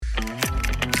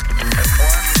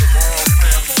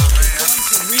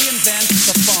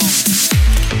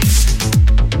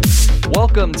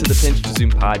Welcome to the Pinch to Zoom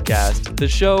podcast, the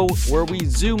show where we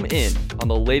zoom in on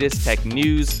the latest tech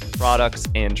news, products,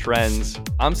 and trends.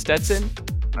 I'm Stetson.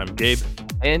 I'm Gabe.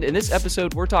 And in this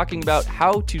episode, we're talking about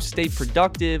how to stay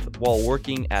productive while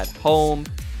working at home,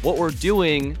 what we're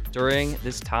doing during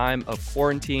this time of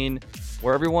quarantine,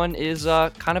 where everyone is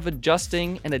kind of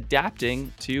adjusting and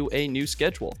adapting to a new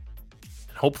schedule.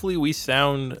 Hopefully we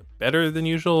sound better than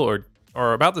usual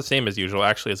or about the same as usual,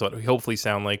 actually, is what we hopefully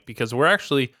sound like, because we're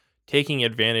actually taking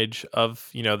advantage of,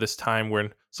 this time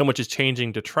when so much is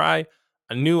changing to try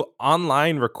a new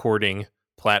online recording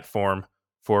platform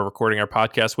for recording our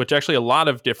podcast, which actually a lot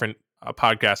of different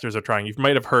podcasters are trying. You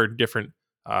might have heard different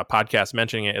podcasts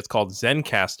mentioning it. It's called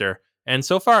Zencastr. And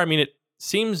so far, it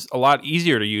seems a lot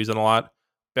easier to use and a lot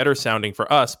better sounding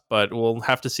for us, but we'll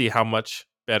have to see how much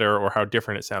better or how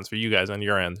different it sounds for you guys on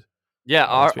your end. Yeah,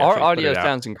 our audio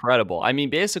sounds incredible.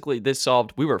 Basically, this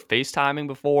solved, we were FaceTiming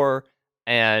before,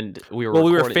 and we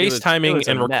were FaceTiming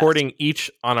and recording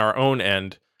each on our own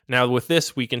end. Now with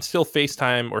this, we can still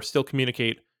FaceTime or still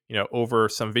communicate, over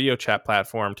some video chat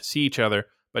platform to see each other.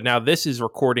 But now this is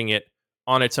recording it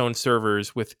on its own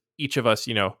servers with each of us,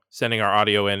 sending our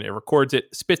audio in. It records it,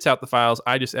 spits out the files.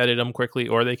 I just edit them quickly,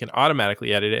 or they can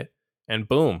automatically edit it, and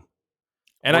boom.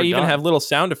 And I even have little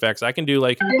sound effects. I can do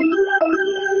like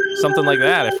something like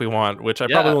that if we want, which I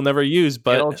probably will never use,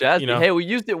 but hey, we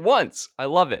used it once. I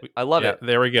love it. it.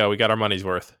 There we go. We got our money's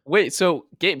worth. Wait, so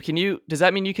Gabe, does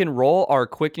that mean you can roll our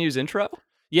quick news intro?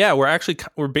 Yeah,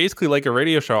 we're basically like a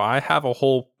radio show. I have a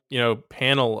whole,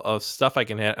 panel of stuff I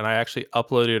can hit, and I actually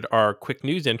uploaded our quick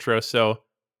news intro, so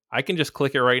I can just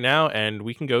click it right now and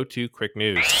we can go to quick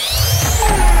news.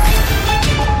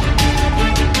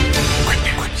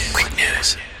 Quick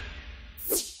news.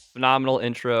 Phenomenal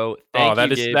intro. Gabe.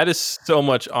 That is so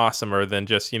much awesomer than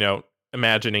just,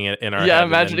 imagining it in our head.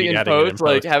 Imagining in post,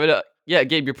 like having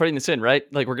Gabe, you're putting this in, right?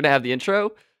 Like we're going to have the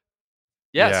intro.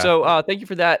 Yeah. So thank you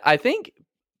for that. I think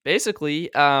basically,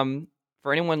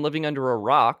 for anyone living under a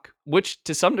rock, which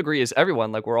to some degree is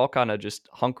everyone, like we're all kind of just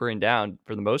hunkering down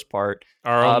for the most part.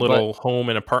 Our own little home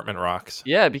and apartment rocks.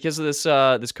 Yeah, because of this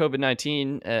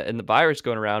COVID-19 and the virus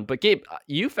going around. But Gabe,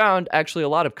 you found actually a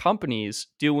lot of companies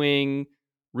doing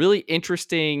really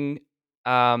interesting,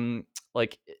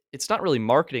 it's not really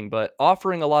marketing, but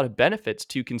offering a lot of benefits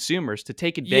to consumers to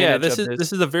take advantage of this.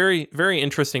 This is a very, very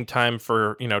interesting time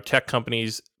for, tech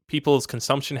companies. People's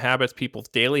consumption habits, people's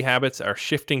daily habits are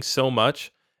shifting so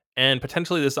much. And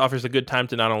potentially this offers a good time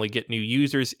to not only get new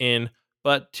users in,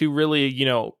 but to really,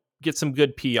 get some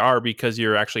good PR because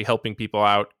you're actually helping people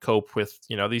out cope with,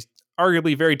 these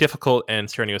arguably very difficult and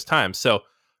strenuous times. So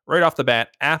right off the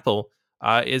bat, Apple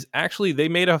they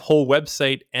made a whole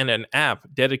website and an app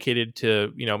dedicated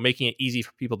to, making it easy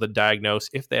for people to diagnose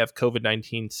if they have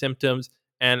COVID-19 symptoms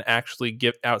and actually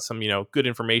give out some, good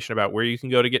information about where you can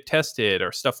go to get tested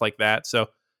or stuff like that. So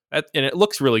and it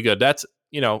looks really good. That's,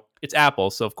 it's Apple.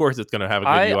 So of course it's going to have a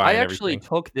good UI. I actually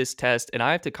took this test and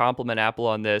I have to compliment Apple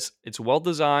on this. It's well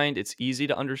designed. It's easy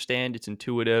to understand. It's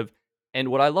intuitive. And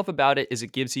what I love about it is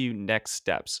it gives you next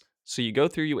steps. So you go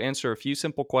through, you answer a few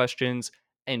simple questions,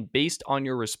 and based on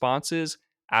your responses,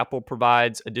 Apple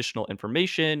provides additional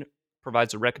information,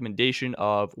 provides a recommendation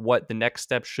of what the next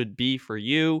step should be for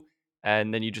you,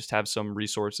 and then you just have some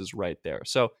resources right there.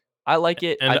 So I like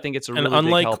it. I think it's a really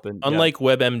big help. Unlike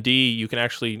WebMD, you can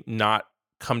actually not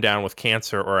come down with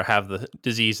cancer or have the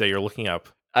disease that you're looking up.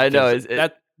 I know.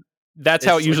 That's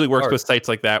how it usually works with sites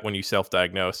like that when you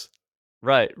self-diagnose.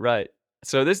 Right.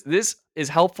 So this is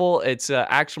helpful. It's an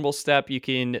actionable step. You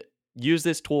can use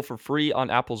this tool for free on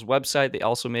Apple's website. They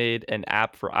also made an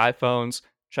app for iPhones.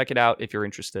 Check it out if you're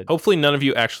interested. Hopefully none of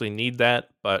you actually need that,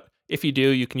 but if you do,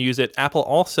 you can use it. Apple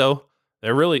also,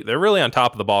 they're really on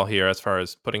top of the ball here as far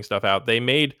as putting stuff out. They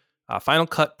made Final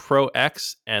Cut Pro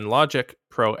X and Logic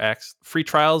Pro X free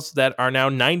trials that are now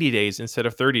 90 days instead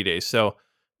of 30 days. So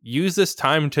use this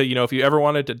time to, if you ever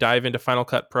wanted to dive into Final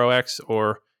Cut Pro X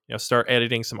or, start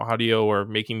editing some audio or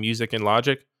making music in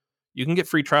Logic, you can get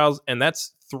free trials, and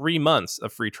that's 3 months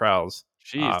of free trials.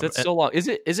 Jeez, that's so long. Is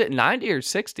it 90 or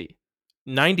 60?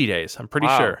 90 days, I'm pretty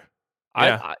sure.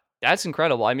 Yeah. That's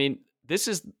incredible. This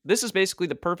is basically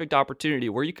the perfect opportunity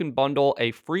where you can bundle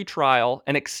a free trial,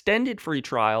 an extended free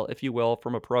trial, if you will,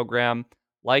 from a program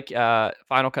like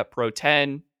Final Cut Pro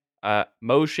 10,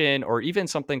 Motion, or even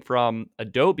something from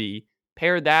Adobe.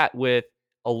 Pair that with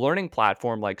a learning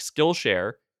platform like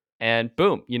Skillshare, and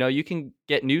boom, you can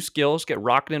get new skills, get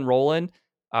rocking and rolling,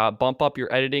 bump up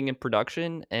your editing and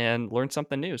production, and learn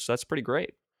something new. So that's pretty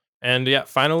great. And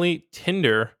finally,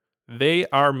 Tinder. They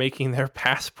are making their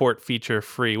passport feature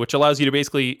free, which allows you to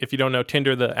basically, if you don't know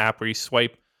Tinder, the app where you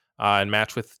swipe and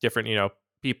match with different,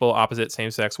 people opposite,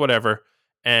 same sex, whatever.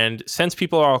 And since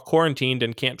people are all quarantined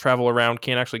and can't travel around,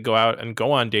 can't actually go out and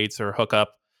go on dates or hook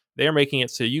up, they're making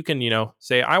it so you can,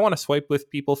 say, I want to swipe with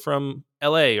people from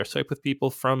LA or swipe with people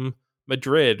from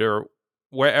Madrid or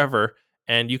wherever.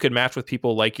 And you could match with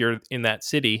people like you're in that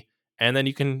city. And then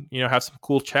you can, have some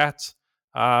cool chats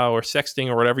or sexting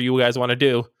or whatever you guys want to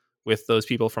do with those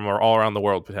people from all around the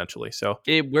world potentially. So,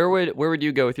 Gabe, where would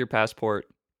you go with your passport?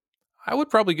 I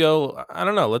would probably go. I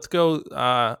don't know. Let's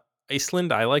go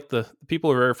Iceland. I like the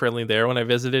people are very friendly there when I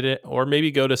visited it, or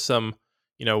maybe go to some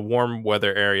warm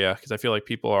weather area because I feel like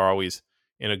people are always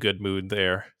in a good mood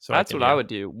there. So That's what I would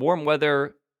do. Warm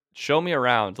weather. Show me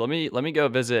around. Let me go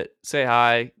visit. Say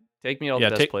hi. Take me to all the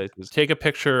best places. take a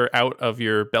picture out of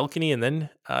your balcony and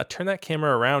then turn that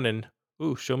camera around and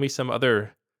show me some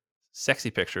other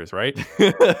sexy pictures, right?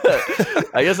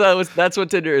 I guess that's what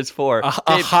Tinder is for.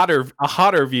 A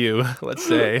hotter view, let's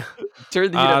say.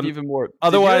 Turn the heat up even more.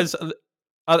 Otherwise,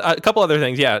 a couple other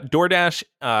things. Yeah, DoorDash,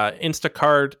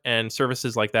 Instacart, and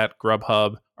services like that,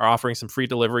 Grubhub, are offering some free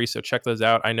delivery. So check those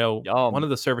out. I know one of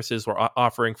the services were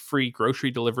offering free grocery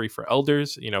delivery for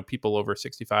elders, people over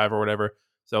 65 or whatever.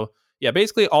 So yeah,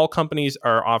 basically all companies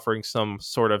are offering some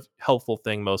sort of helpful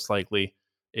thing, most likely,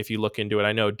 if you look into it.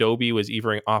 I know Adobe was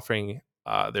even offering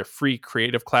their free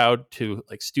Creative Cloud to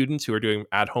like students who are doing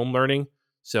at-home learning.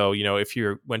 So, if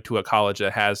you went to a college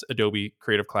that has Adobe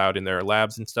Creative Cloud in their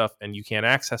labs and stuff, and you can't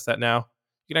access that now,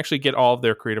 you can actually get all of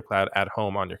their Creative Cloud at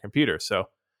home on your computer. So,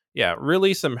 yeah,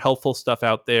 really some helpful stuff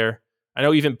out there. I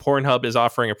know even Pornhub is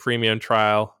offering a premium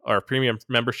trial or a premium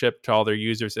membership to all their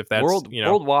users if that's,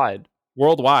 worldwide.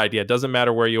 Worldwide, yeah, it doesn't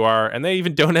matter where you are. And they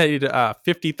even donated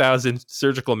 50,000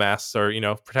 surgical masks or,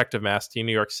 protective masks to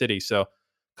New York City. So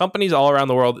companies all around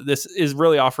the world, this is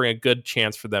really offering a good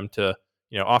chance for them to,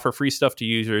 offer free stuff to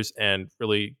users and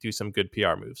really do some good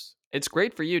PR moves. It's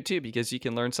great for you too, because you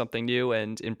can learn something new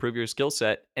and improve your skill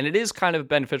set. And it is kind of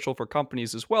beneficial for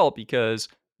companies as well, because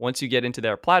once you get into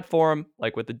their platform,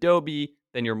 like with Adobe,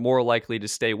 then you're more likely to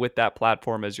stay with that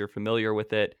platform as you're familiar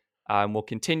with it. Will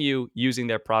continue using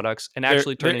their products and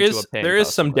actually turn into a paying There is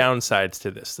customer. some downsides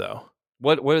to this, though.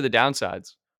 What are the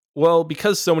downsides? Well,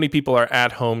 because so many people are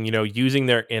at home, using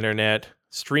their internet,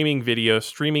 streaming video,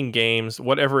 streaming games,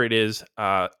 whatever it is,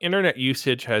 internet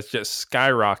usage has just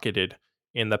skyrocketed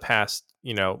in the past,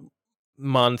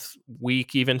 month,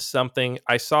 week, even something.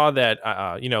 I saw that,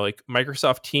 like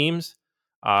Microsoft Teams,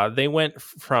 they went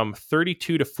from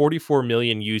 32 to 44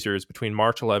 million users between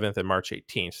March 11th and March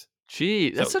 18th.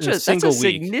 Gee, that's a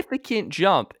significant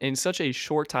jump in such a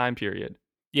short time period.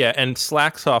 Yeah, and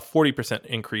Slack saw a 40%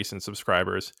 increase in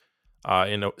subscribers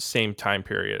in the same time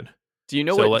period. Do you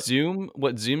know what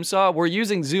Zoom saw? We're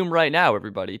using Zoom right now,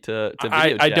 everybody, to video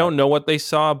chat. I don't know what they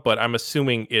saw, but I'm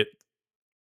assuming it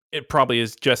probably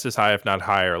is just as high, if not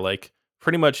higher. Like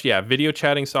pretty much, yeah, video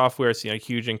chatting software has seen a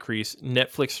huge increase.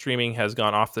 Netflix streaming has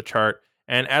gone off the chart.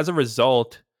 And as a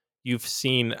result, you've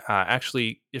seen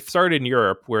actually, it started in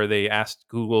Europe where they asked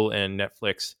Google and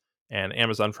Netflix and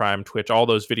Amazon Prime, Twitch, all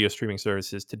those video streaming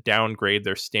services to downgrade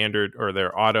their standard or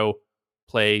their auto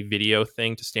play video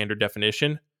thing to standard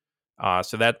definition.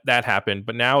 So that happened.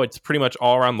 But now it's pretty much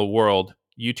all around the world.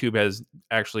 YouTube has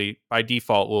actually, by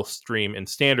default, will stream in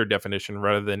standard definition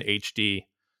rather than HD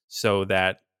so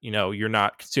that, you're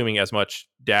not consuming as much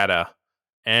data.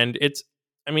 And it's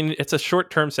a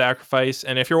short-term sacrifice.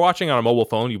 And if you're watching on a mobile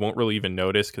phone, you won't really even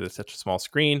notice because it's such a small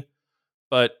screen.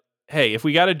 But hey, if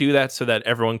we got to do that so that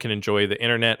everyone can enjoy the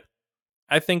internet,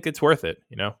 I think it's worth it,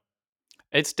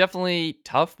 It's definitely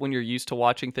tough when you're used to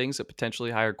watching things at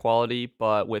potentially higher quality,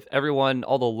 but with everyone,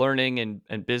 all the learning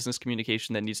and business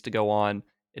communication that needs to go on,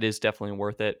 it is definitely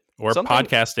worth it. Or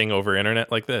podcasting over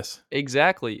internet like this.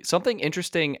 Exactly. Something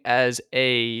interesting as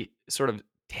a sort of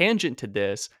tangent to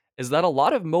this is that a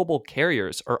lot of mobile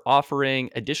carriers are offering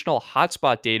additional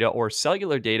hotspot data or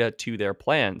cellular data to their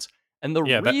plans. And the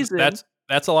reason...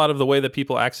 That's a lot of the way that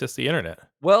people access the internet.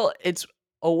 Well, it's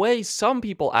a way some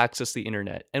people access the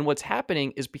internet. And what's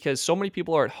happening is because so many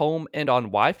people are at home and on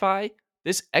Wi-Fi,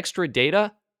 this extra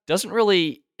data doesn't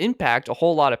really impact a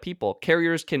whole lot of people.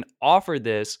 Carriers can offer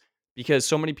this because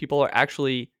so many people are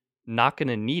actually not going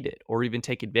to need it or even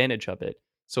take advantage of it.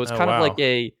 So it's kind of like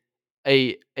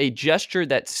a gesture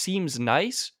that seems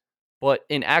nice, but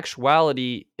in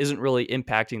actuality isn't really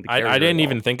impacting the carrier. I didn't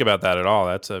even think about that at all.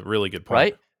 That's a really good point.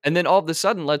 Right? And then all of a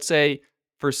sudden, let's say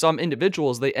for some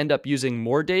individuals, they end up using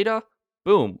more data.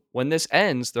 Boom. When this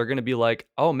ends, they're going to be like,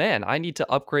 oh man, I need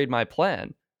to upgrade my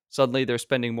plan. Suddenly they're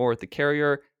spending more with the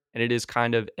carrier, and it is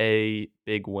kind of a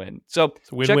big win. So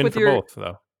it's a win-win for both,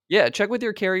 though. Yeah, check with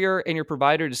your carrier and your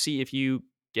provider to see if you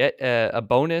get a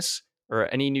bonus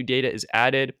or any new data is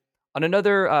added. On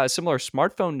another similar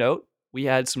smartphone note, we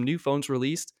had some new phones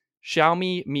released: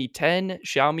 Xiaomi Mi 10,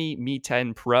 Xiaomi Mi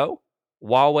 10 Pro,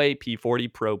 Huawei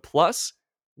P40 Pro Plus,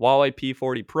 Huawei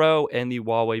P40 Pro, and the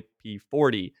Huawei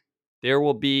P40. There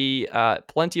will be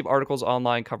plenty of articles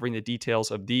online covering the details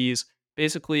of these.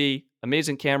 Basically,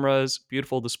 amazing cameras,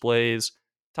 beautiful displays,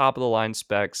 top of the line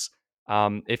specs.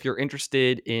 If you're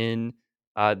interested in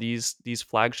these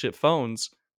flagship phones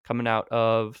coming out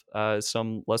of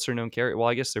some lesser known carrier, well,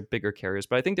 I guess they're bigger carriers,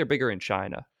 but I think they're bigger in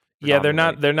China Yeah, they're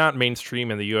predominantly. not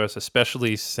mainstream in the U.S.,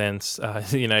 especially since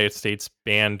the United States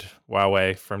banned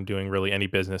Huawei from doing really any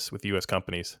business with U.S.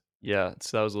 companies. Yeah,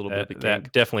 so that was a little bit of a That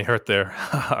kink. definitely hurt their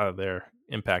their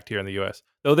impact here in the U.S.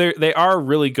 Though they are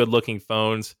really good looking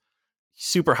phones,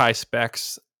 super high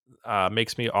specs.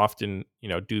 Makes me often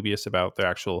dubious about their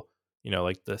actual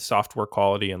like the software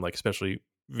quality and like especially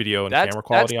video and camera That's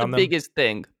quality the on them. biggest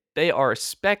thing. They are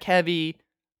spec heavy,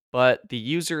 but the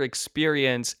user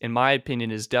experience, in my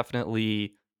opinion, is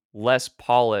definitely less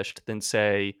polished than,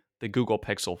 say, the Google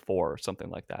Pixel 4 or something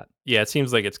like that. Yeah, it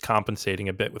seems like it's compensating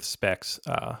a bit with specs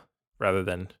rather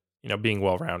than being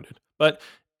well rounded. But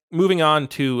moving on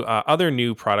to other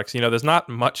new products, there's not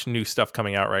much new stuff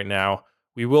coming out right now.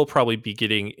 We will probably be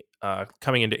getting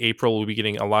coming into April. We'll be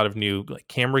getting a lot of new like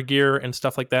camera gear and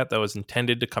stuff like that was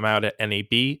intended to come out at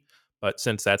NAB, but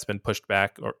since that's been pushed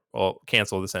back or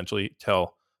canceled essentially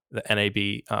till the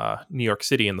NAB New York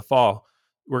City in the fall,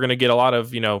 we're going to get a lot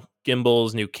of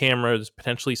gimbals, new cameras,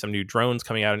 potentially some new drones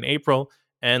coming out in April.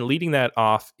 And leading that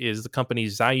off is the company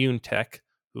Zhiyun Tech,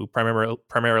 who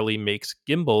primarily makes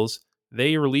gimbals.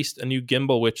 They released a new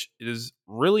gimbal, which is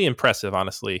really impressive,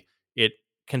 honestly. It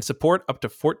can support up to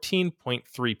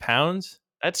 14.3 pounds.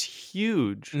 That's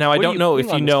huge. Now, I What are don't you know putting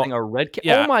if you on this know. thing? A red oh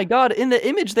Yeah, my god, in the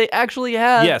image they actually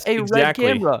have yes, a red exactly.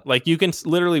 camera. Like you can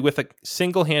literally, with a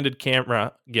single handed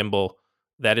camera gimbal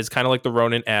that is kind of like the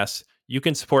Ronin S, you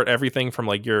can support everything from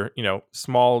like your,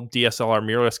 small DSLR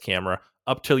mirrorless camera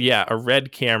up to, yeah, a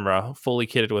red camera fully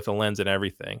kitted with a lens and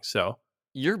everything. So,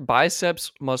 Your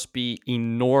biceps must be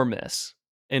enormous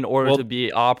in order to well,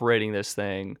 be operating this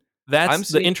thing. that's I'm the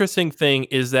seeing interesting thing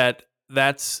is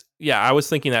yeah, I was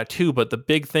thinking that too. But the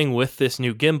big thing with this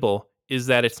new gimbal is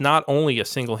that it's not only a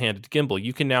single handed gimbal.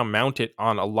 You can now mount it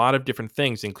on a lot of different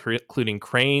things, including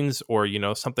cranes or,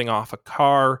 something off a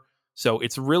car. So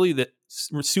it's really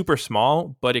super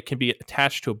small, but it can be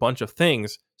attached to a bunch of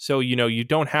things. So, you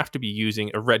don't have to be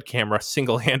using a red camera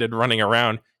single handed running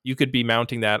around. You could be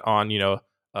mounting that on,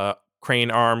 a crane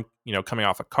arm, coming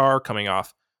off a car, coming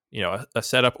off, a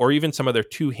setup, or even some other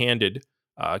two handed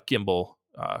gimbal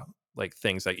like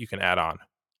things that you can add on.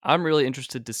 I'm really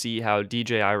interested to see how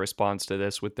DJI responds to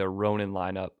this with their Ronin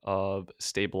lineup of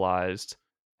stabilized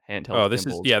handheld Oh,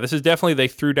 gimbals. this is definitely they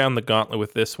threw down the gauntlet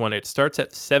with this one. It starts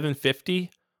at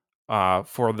 750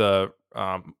 for the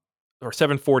or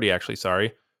 740 actually,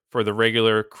 sorry, for the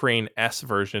regular Crane S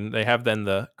version. They have then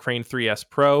the Crane 3S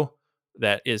Pro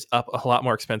that is up a lot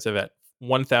more expensive at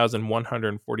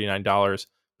 $1,149,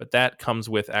 but that comes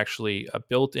with actually a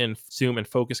built-in zoom and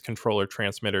focus controller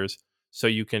transmitters, so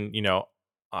you can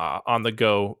on the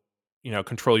go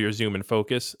control your zoom and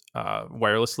focus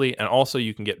wirelessly, and also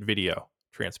you can get video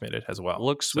transmitted as well.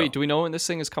 Looks sweet. So Do we know when this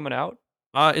thing is coming out?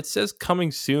 it says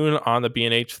coming soon on the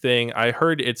B&H thing. I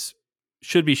heard it's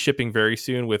should be shipping very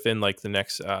soon, within like the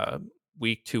next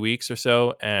week, 2 weeks or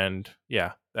so. And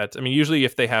yeah, usually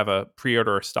if they have a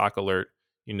pre-order or stock alert,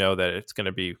 you know that it's going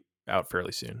to be out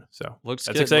fairly soon. So Looks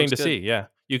that's good. exciting Looks to good. see. Yeah,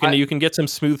 I you can get some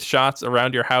smooth shots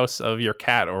around your house of your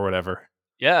cat or whatever.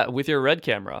 Yeah, with your red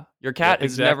camera. Your Yeah, cat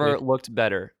has exactly. never looked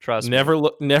better, trust me.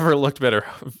 Never looked better.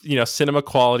 Cinema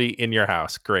quality in your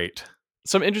house. Great.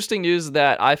 Some interesting news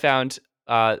that I found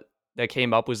that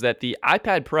came up was that the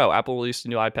iPad Pro, Apple released a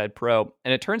new iPad Pro,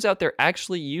 and it turns out they're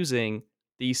actually using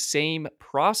the same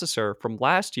processor from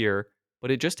last year,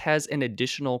 but it just has an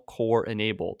additional core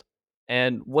enabled.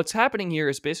 And what's happening here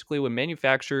is basically when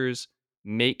manufacturers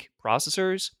make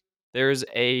processors, there's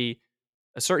a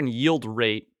certain yield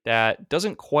rate that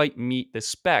doesn't quite meet the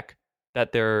spec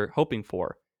that they're hoping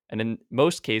for. And in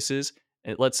most cases,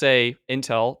 let's say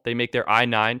Intel, they make their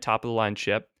i9 top of the line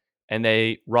chip and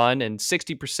they run and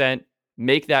 60%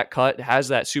 make that cut, has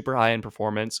that super high end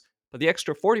performance, but the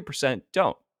extra 40%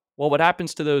 don't. Well, what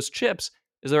happens to those chips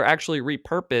is they're actually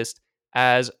repurposed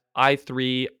as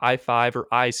i3, i5, or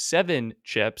i7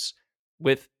 chips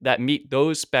with that meet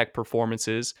those spec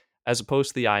performances as opposed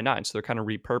to the i9. So they're kind of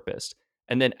repurposed.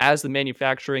 And then as the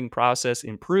manufacturing process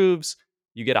improves,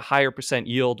 you get a higher percent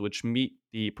yield, which meet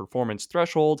the performance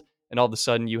threshold. And all of a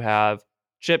sudden, you have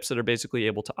chips that are basically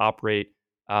able to operate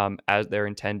as their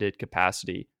intended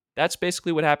capacity. that's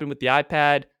basically what happened with the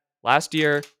iPad last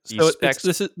year. These So it's specs.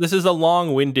 this is a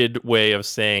long-winded way of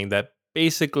saying that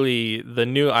basically the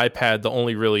new iPad, the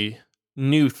only really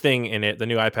new thing in it, the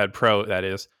new iPad Pro that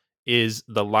is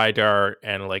the LiDAR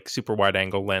and like super wide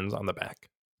angle lens on the back.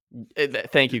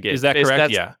 Thank you, Is Gabe. that correct?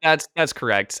 That's Yeah. that's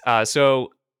correct.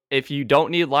 So if you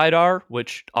don't need lidar,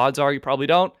 which odds are you probably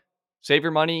don't, save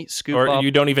your money, scoop Or up,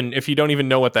 you don't even if you don't even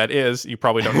know what that is, you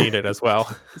probably don't need it as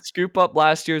well. scoop up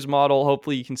last year's model.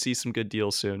 Hopefully, you can see some good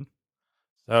deals soon.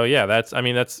 So yeah, that's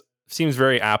seems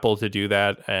very Apple to do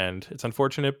that, and it's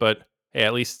unfortunate, but hey,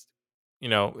 at least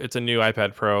it's a new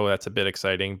iPad Pro. That's a bit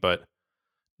exciting, but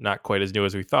not quite as new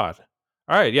as we thought.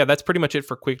 All right, yeah, that's pretty much it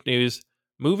for quick news.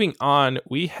 Moving on,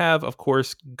 we have, of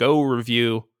course, Go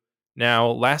review. Now,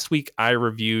 last week I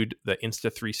reviewed the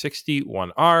Insta360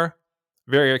 ONE-R.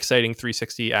 Very exciting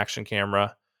 360 action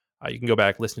camera. You can go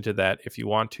back, listen to that if you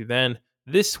want to. Then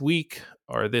this week,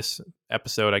 or this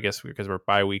episode, I guess, because we're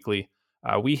bi-weekly,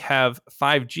 we have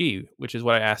 5G, which is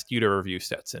what I asked you to review,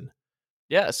 Stetson.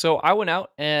 Yeah, so I went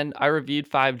out and I reviewed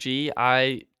 5G.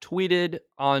 I tweeted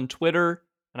on Twitter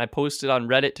and I posted on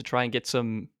Reddit to try and get some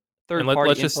And third party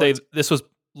let's just say inputs.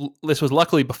 this was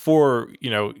luckily before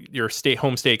your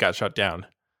home state got shut down.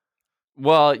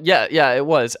 Well, yeah, it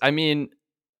was. I mean,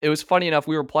 it was funny enough.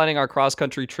 We were planning our cross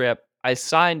country trip. I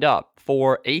signed up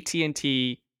for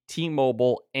AT&T,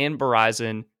 T-Mobile, and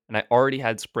Verizon, and I already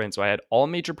had Sprint, so I had all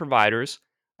major providers.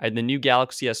 I had the new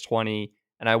Galaxy S20,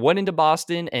 and I went into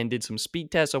Boston and did some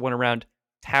speed tests. I went around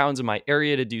towns in my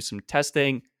area to do some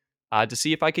testing to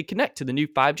see if I could connect to the new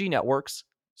 5G networks,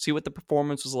 see what the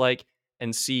performance was like,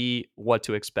 and see what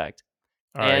to expect.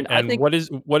 All right. And I And think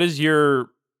what is your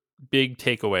big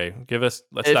takeaway? Let's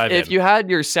if dive if in. you had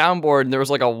your soundboard and there was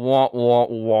like a wah wah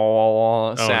wah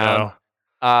wah Oh sound, no.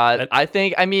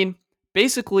 That I mean,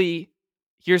 basically,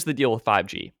 here's the deal with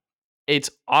 5G. It's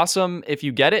awesome if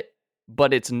you get it,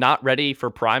 but it's not ready for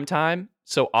prime time.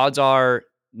 So odds are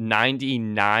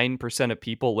 99% of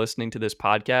people listening to this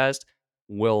podcast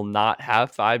will not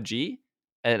have 5G.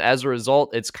 And as a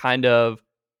result, it's kind of,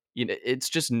 it's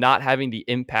just not having the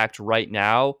impact right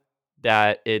now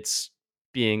that it's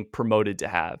being promoted to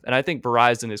have. And I think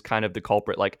Verizon is kind of the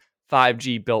culprit, like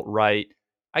 5G built right.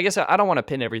 I guess I don't want to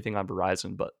pin everything on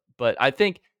Verizon, but I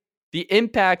think the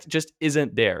impact just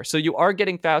isn't there. So you are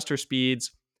getting faster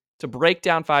speeds. To break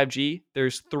down 5G,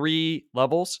 there's 3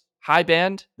 levels. High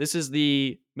band, this is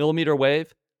the millimeter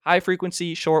wave. High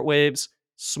frequency, short waves,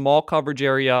 small coverage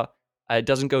area. It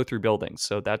doesn't go through buildings,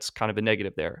 so that's kind of a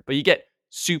negative there. But you get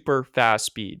super fast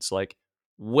speeds, like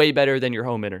way better than your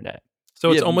home internet. so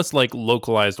We it's have almost like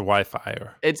localized Wi-Fi,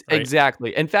 it's right?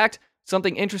 exactly. In fact,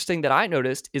 something interesting that I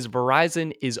noticed is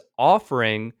Verizon is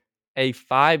offering a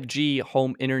 5G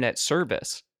home internet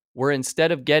service where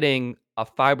instead of getting a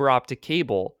fiber optic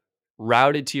cable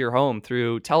routed to your home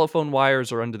through telephone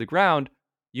wires or under the ground,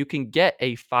 you can get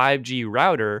a 5G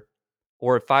router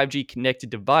or a 5G connected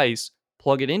device,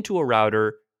 plug it into a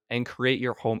router, and create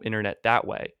your home internet that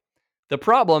way. The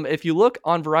problem, if you look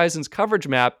on Verizon's coverage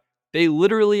map, they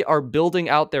literally are building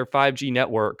out their 5G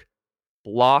network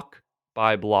block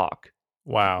by block.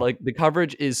 Wow. Like the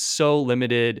coverage is so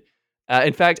limited.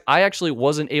 In fact, I actually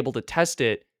wasn't able to test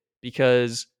it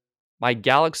because my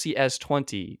Galaxy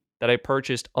S20 that I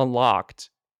purchased unlocked,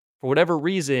 for whatever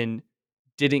reason,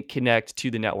 didn't connect to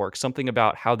the network. Something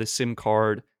about how the SIM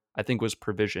card, I think, was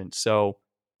provisioned. So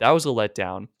that was a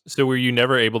letdown. So were you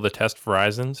never able to test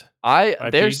Verizon's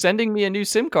They're 5G? sending me a new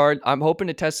SIM card. I'm hoping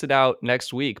to test it out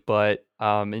next week, but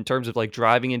in terms of like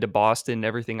driving into Boston,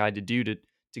 everything I had to do to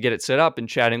get it set up and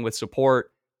chatting with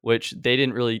support, which they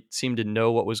didn't really seem to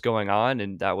know what was going on,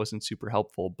 and that wasn't super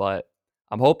helpful. But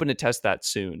I'm hoping to test that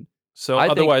soon. So I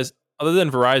think otherwise, other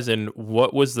than Verizon,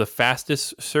 what was the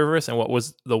fastest service and what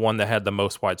was the one that had the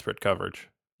most widespread coverage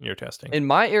in your testing? in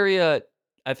my area,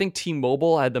 I think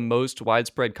T-Mobile had the most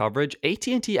widespread coverage.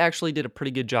 AT&T actually did a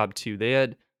pretty good job too. They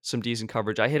had some decent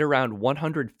coverage. I hit around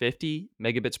 150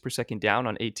 megabits per second down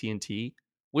on AT&T,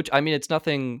 which I mean it's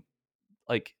nothing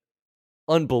like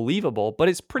unbelievable, but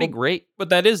it's pretty Well, great. but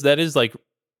that is like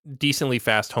decently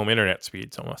fast home internet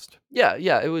speeds almost. Yeah,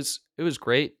 it was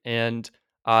great, and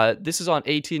this is on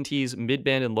AT&T's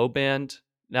mid-band and low-band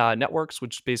networks,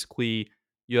 which basically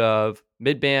you have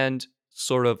mid-band,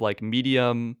 sort of like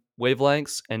medium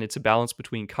wavelengths, and it's a balance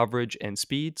between coverage and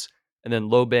speeds, and then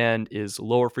low-band is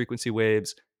lower frequency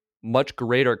waves, much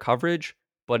greater coverage,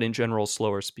 but in general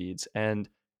slower speeds. And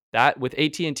that with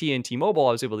AT&T and T-Mobile,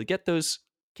 I was able to get those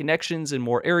connections in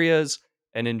more areas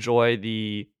and enjoy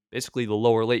the basically the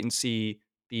lower latency,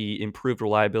 the improved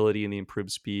reliability, and the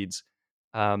improved speeds.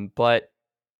 But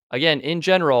again, in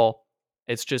general,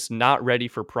 It's just not ready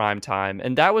for prime time.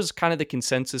 And that was kind of the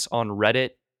consensus on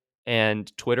Reddit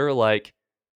and Twitter. Like,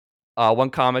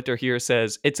 one commenter here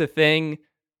says, "It's a thing,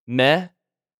 meh,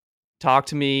 talk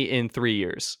to me in 3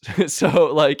 years."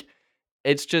 So, like,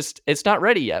 it's not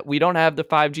ready yet. We don't have the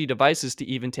 5G devices to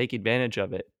even take advantage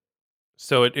of it.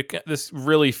 So this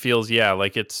really feels, yeah,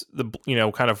 like it's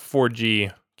kind of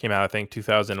 4G came out, I think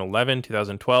 2011,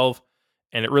 2012,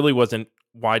 and it really wasn't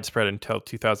widespread until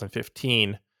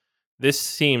 2015. This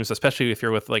seems, especially if you're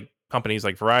with like companies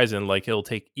like Verizon, like it'll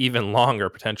take even longer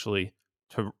potentially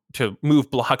to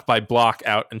move block by block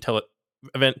out until it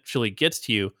eventually gets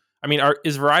to you. I mean,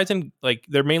 is Verizon, like,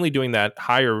 they're mainly doing that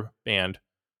higher band,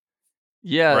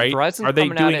 Yeah, right? Verizon's Are they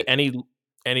coming at doing it.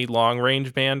 any long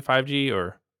range band 5G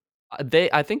or?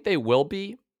 I think they will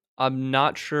be. I'm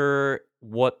not sure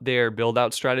what their build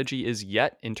out strategy is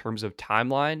yet in terms of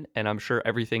timeline, and I'm sure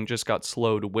everything just got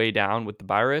slowed way down with the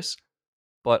virus.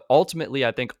 But ultimately,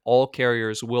 I think all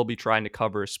carriers will be trying to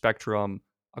cover spectrum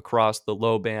across the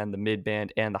low band, the mid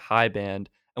band, and the high band.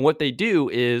 And what they do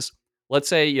is, let's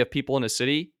say you have people in a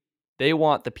city, they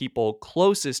want the people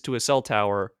closest to a cell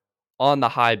tower on the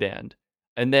high band.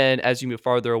 And then as you move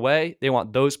farther away, they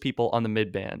want those people on the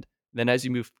mid band. Then as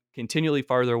you move continually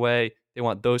farther away, they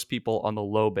want those people on the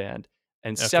low band.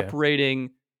 And Okay.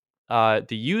 separating the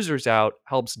users out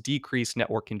helps decrease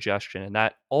network congestion, and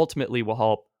that ultimately will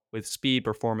help with speed,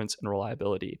 performance, and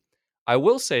reliability. I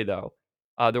will say though,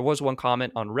 there was one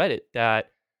comment on Reddit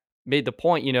that made the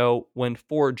point. When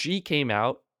 4G came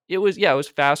out, it was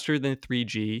faster than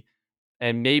 3G,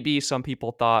 and maybe some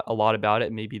people thought a lot about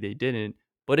it, maybe they didn't.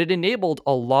 But it enabled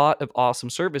a lot of awesome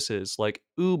services like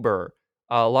Uber,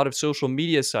 a lot of social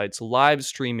media sites, live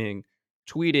streaming,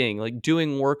 tweeting, like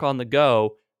doing work on the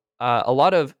go. A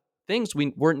lot of things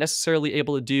we weren't necessarily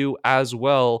able to do as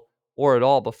well or at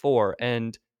all before.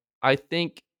 And I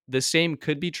think the same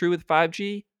could be true with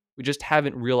 5G. We just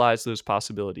haven't realized those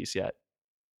possibilities yet.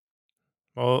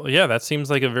 Well, yeah, that seems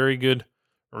like a very good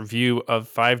review of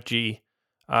 5G.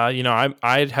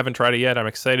 I haven't tried it yet. I'm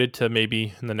excited to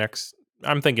maybe in the next.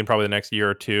 I'm thinking probably the next year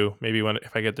or two. Maybe when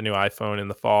if I get the new iPhone in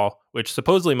the fall, which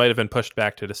supposedly might have been pushed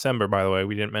back to December. By the way,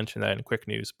 we didn't mention that in quick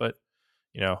news, but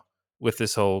you know, with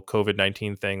this whole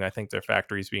COVID-19 thing, I think their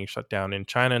factories being shut down in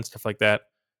China and stuff like that.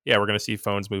 Yeah, we're going to see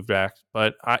phones move back.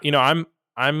 But I'm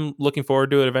looking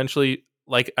forward to it eventually.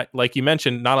 Like you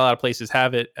mentioned, not a lot of places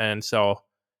have it, and so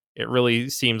it really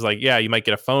seems like, yeah, you might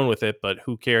get a phone with it, but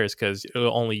who cares? Because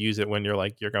you'll only use it when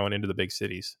you're going into the big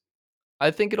cities. I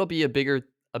think it'll be a bigger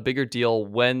deal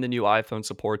when the new iPhone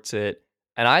supports it.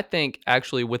 And I think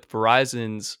actually with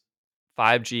Verizon's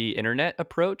 5G internet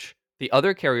approach, the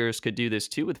other carriers could do this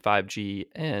too with 5G,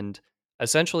 and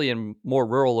essentially in more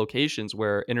rural locations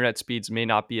where internet speeds may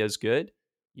not be as good,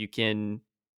 you can,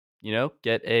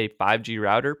 get a 5G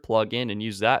router, plug in and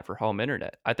use that for home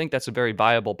internet. I think that's a very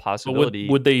viable But would possibility.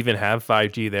 would they even have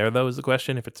 5G there though? Is the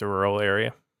question if it's a rural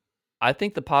area? I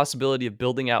think the possibility of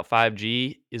building out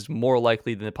 5G is more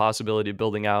likely than the possibility of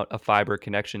building out a fiber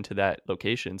connection to that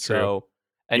location. True. So,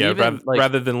 and Yeah, even like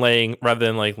rather than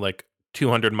like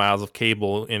 200 miles of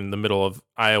cable in the middle of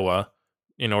Iowa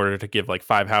in order to give like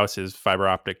five houses fiber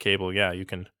optic cable. Yeah, you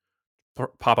can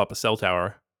pop up a cell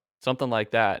tower. something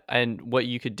like that. And what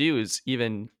you could do is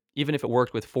even if it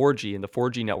worked with 4G and the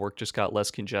 4G network just got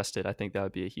less congested, I think that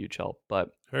would be a huge help.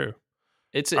 But True.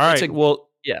 it's All a, it's right. a Well,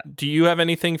 yeah. do you have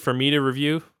anything for me to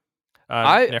review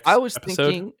I next was episode?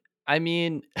 thinking, I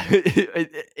mean,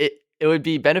 it would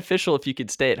be beneficial if you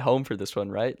could stay at home for this one,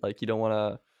 right? Like you don't want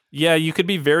to. Yeah, you could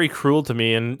be very cruel to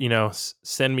me and,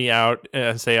 send me out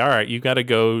and say, all right, you got to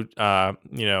go,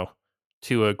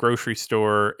 to a grocery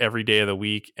store every day of the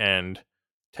week and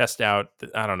test out.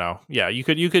 I don't know. Yeah, you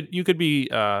could be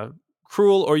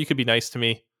cruel or you could be nice to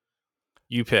me.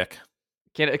 You pick.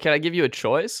 Can I give you a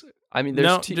choice? I mean, there's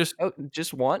No, two. just Oh,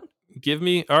 just one. give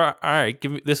me. All right,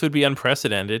 give me. This would be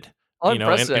unprecedented.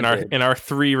 Unprecedented. In our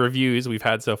three reviews we've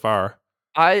had so far.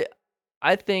 I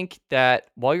I think that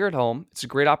while you're at home, it's a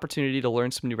great opportunity to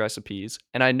learn some new recipes.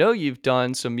 And I know you've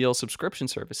done some meal subscription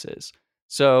services.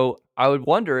 So I would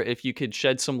wonder if you could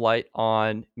shed some light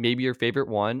on maybe your favorite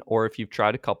one, or if you've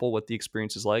tried a couple, what the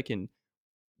experience is like and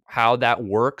how that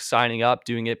works, signing up,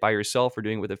 doing it by yourself or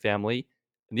doing it with a family.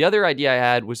 And the other idea I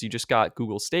had was you just got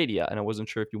Google Stadia, and I wasn't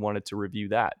sure if you wanted to review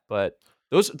that. But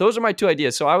those are my two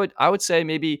ideas. So I would say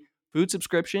maybe food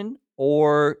subscription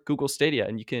or Google Stadia,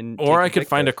 and you can Or take I your could pick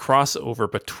find there. a crossover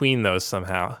between those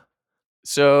somehow.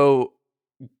 So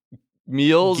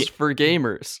meals Ga- for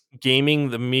gamers. Gaming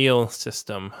the meal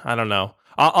system. I don't know.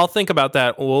 I'll think about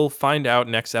that. We'll find out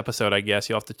next episode, I guess.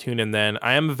 You'll have to tune in then.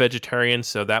 I am a vegetarian,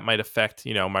 so that might affect,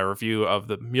 my review of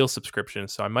the meal subscription.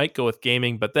 So I might go with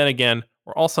gaming, but then again,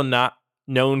 we're also not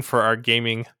known for our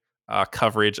gaming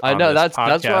coverage I on know this that's why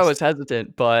I podcast. was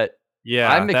hesitant, but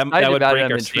Yeah, I'm that excited would about it. break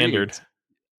I'm our standard. intrigued.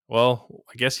 Well,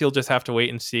 I guess you'll just have to wait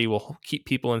and see. We'll keep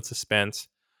people in suspense.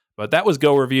 But that was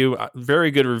Go Review.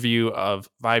 Very good review of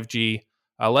 5G.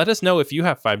 Let us know if you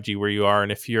have 5G where you are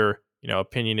and if your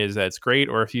opinion is that it's great,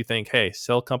 or if you think, hey,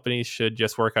 cell companies should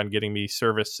just work on getting me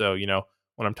service. So,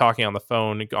 when I'm talking on the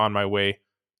phone on my way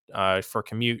for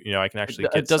commute, I can actually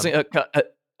It get some. doesn't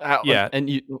Yeah. and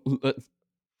you But then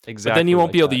you exactly won't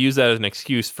like be able to that. use that as an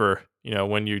excuse for,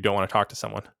 when you don't want to talk to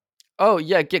someone. Oh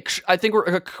yeah, I think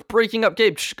we're breaking up,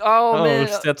 Gabe. Oh Oh, man,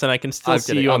 Stetson, I can still I'm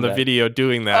see kidding. you on I'm the back. video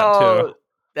doing that too. Oh,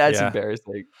 that's Yeah.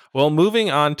 embarrassing. Well,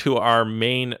 moving on to our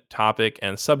main topic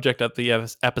and subject of the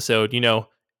episode,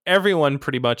 everyone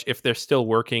pretty much, if they're still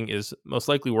working, is most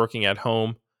likely working at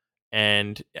home.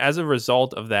 And as a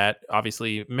result of that,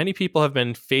 obviously, many people have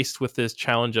been faced with this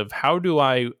challenge of how do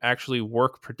I actually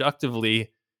work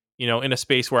productively, in a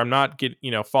space where I'm not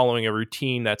following a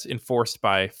routine that's enforced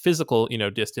by physical,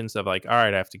 distance of like, all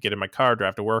right, I have to get in my car,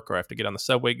 drive to work, or I have to get on the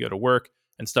subway, go to work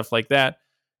and stuff like that.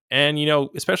 And,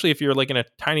 especially if you're like in a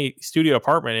tiny studio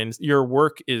apartment and your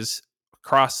work is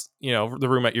across, the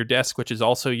room at your desk, which is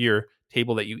also your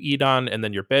table that you eat on, and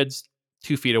then your bed's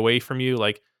 2 feet away from you.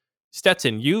 Like,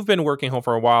 Stetson, you've been working home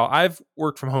for a while. I've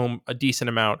worked from home a decent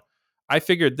amount. I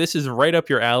figured this is right up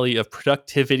your alley of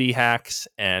productivity hacks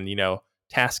and,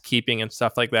 task keeping and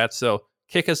stuff like that. So,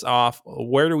 kick us off.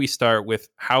 Where do we start with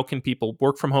how can people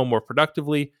work from home more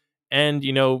productively and,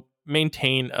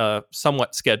 maintain a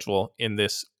somewhat schedule in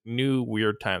this new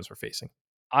weird times we're facing?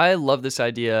 I love this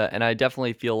idea, and I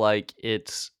definitely feel like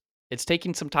it's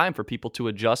taking some time for people to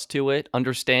adjust to it,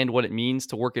 understand what it means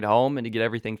to work at home and to get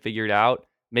everything figured out.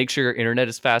 Make sure your internet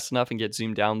is fast enough and get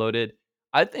Zoom downloaded.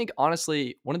 I think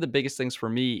honestly, one of the biggest things for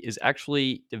me is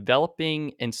actually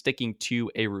developing and sticking to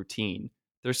a routine.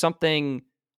 There's something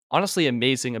honestly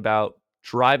amazing about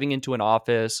driving into an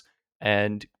office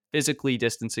and physically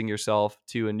distancing yourself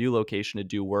to a new location to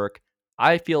do work.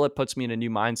 I feel it puts me in a new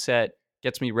mindset,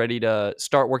 gets me ready to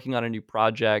start working on a new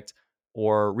project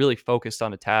or really focused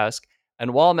on a task.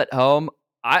 And while I'm at home,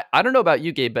 I don't know about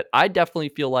you, Gabe, but I definitely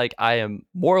feel like I am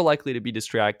more likely to be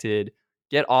distracted,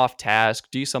 get off task,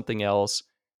 do something else.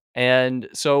 And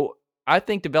so I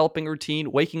think developing a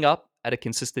routine, waking up at a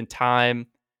consistent time,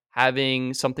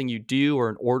 having something you do or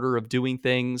an order of doing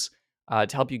things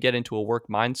to help you get into a work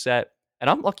mindset. And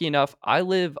I'm lucky enough, I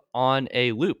live on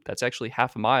a loop that's actually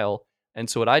half a mile. And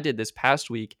so what I did this past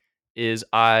week is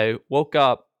I woke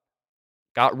up,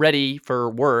 got ready for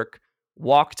work,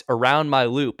 walked around my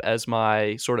loop as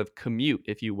my sort of commute,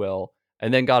 if you will,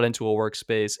 and then got into a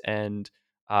workspace and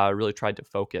really tried to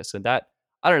focus. And that,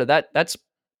 I don't know, that's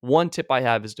one tip I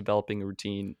have is developing a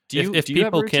routine. If Do you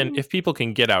have a people can routine? if people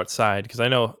can get outside, because I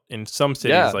know in some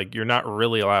cities Yeah. like you're not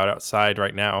really allowed outside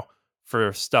right now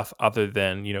for stuff other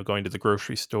than going to the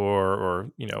grocery store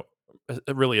or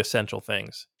really essential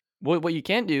things. What you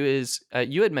can do is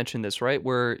you had mentioned this, right?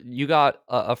 Where you got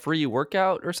a free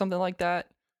workout or something like that.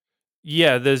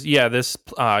 This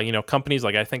companies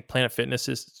like I think Planet Fitness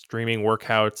is streaming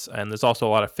workouts, and there's also a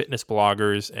lot of fitness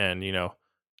bloggers and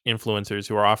influencers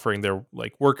who are offering their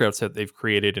like workouts that they've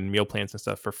created and meal plans and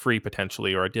stuff for free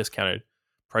potentially or at discounted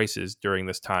prices during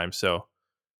this time. So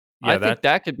I yeah, think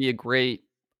that could be a great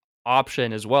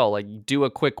option as well. Like do a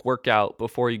quick workout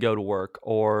before you go to work,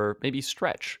 or maybe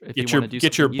stretch if you want to do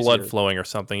get your something blood easier. flowing or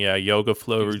something. Yeah, yoga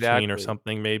flow routine or Exactly.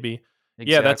 something maybe.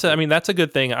 Yeah, I Exactly. mean that's a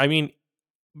good thing. I mean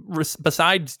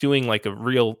besides doing like a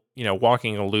real,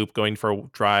 walking a loop, going for a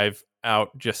drive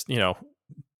out, just,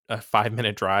 a 5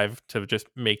 minute drive to just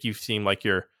make you seem like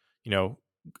you're, you know,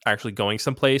 actually going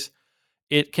someplace,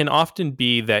 it can often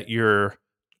be that you're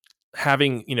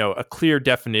having, a clear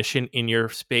definition in your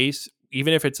space,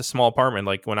 even if it's a small apartment.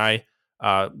 Like when I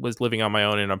was living on my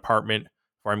own in an apartment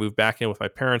where I moved back in with my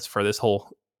parents for this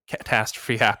whole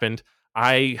catastrophe happened,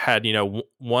 I had,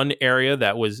 one area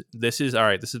that was, this is all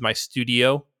right, this is my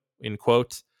studio, in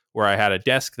quotes, where I had a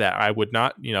desk that I would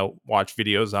not, watch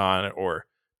videos on or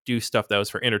do stuff that was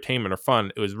for entertainment or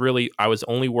fun. It was really, I was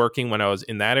only working when I was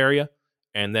in that area.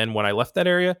 And then when I left that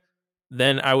area,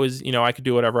 then I was, I could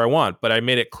do whatever I want. But I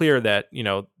made it clear that,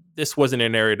 this wasn't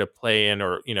an area to play in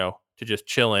or, to just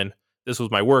chill in. This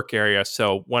was my work area.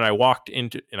 So when I walked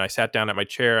into and I sat down at my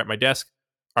chair at my desk,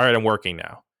 all right, I'm working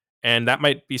now. And that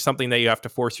might be something that you have to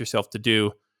force yourself to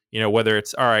do, whether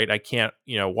it's all right, I can't,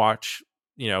 watch,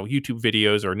 YouTube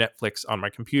videos or Netflix on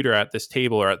my computer at this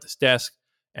table or at this desk.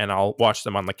 and I'll watch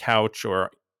them on the couch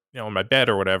or on my bed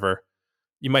or whatever.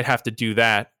 You might have to do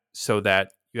that so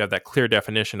that you have that clear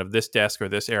definition of this desk or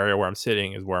this area where I'm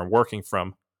sitting is where I'm working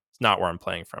from. It's not where I'm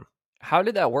playing from. How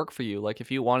did that work for you? Like, if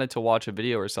you wanted to watch a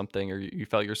video or something, or you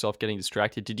felt yourself getting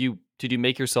distracted, did you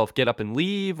make yourself get up and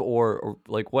leave, or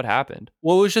like what happened?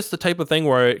 Well, it was just the type of thing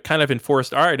where it kind of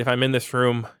enforced, all right, if I'm in this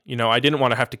room, I didn't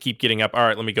want to have to keep getting up. All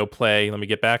right, let me go play. Let me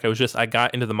get back. I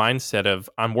got into the mindset of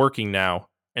I'm working now.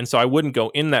 And so I wouldn't go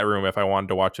in that room if I wanted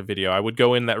to watch a video. I would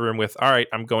go in that room with, all right,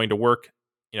 I'm going to work.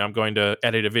 I'm going to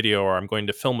edit a video or I'm going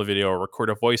to film a video or record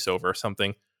a voiceover or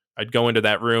something. I'd go into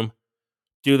that room,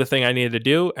 do the thing I needed to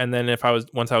do. And then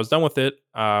once I was done with it,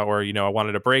 or, I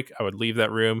wanted a break, I would leave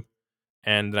that room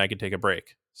and then I could take a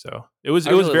break. So it was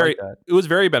I it was really like very that. it was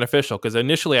very beneficial because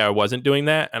initially I wasn't doing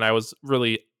that and I was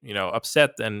really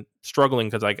upset and struggling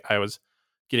because I was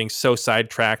getting so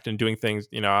sidetracked and doing things.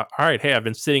 All right, hey, I've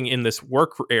been sitting in this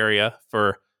work area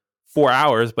for 4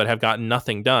 hours but have gotten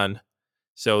nothing done.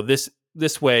 So this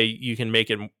way you can make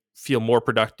it feel more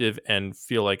productive and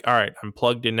feel like, all right, I'm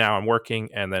plugged in now, I'm working,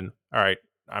 and then all right,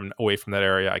 I'm away from that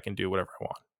area, I can do whatever I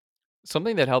want.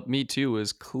 Something that helped me too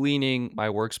was cleaning my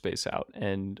workspace out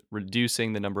and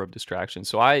reducing the number of distractions.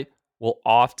 So I will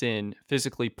often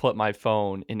physically put my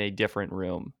phone in a different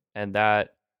room, and that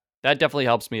definitely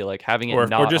helps me. Like having it Or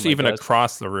not on just my even desk,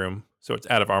 across the room so it's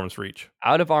out of arm's reach.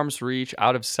 out of arm's reach,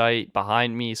 out of sight,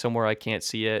 behind me, somewhere I can't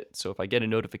see it. So if I get a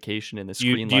notification and the Do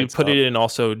you screen do you lights put up, it in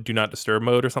also do not disturb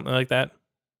mode or something like that?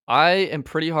 I am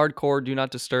pretty hardcore do not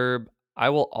disturb. I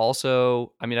will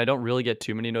also, I mean, I don't really get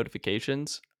too many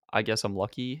notifications. I guess I'm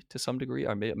lucky to some degree,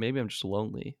 or maybe I'm just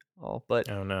lonely. Oh, but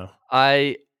Oh no.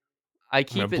 I I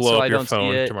I'm gonna keep it blow so up I your don't see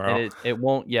phone it, and tomorrow. it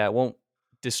won't, yeah, it won't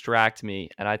distract me,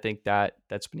 and I think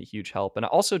that's been a huge help. And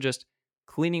also just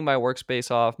cleaning my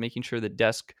workspace off, making sure the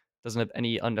desk doesn't have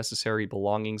any unnecessary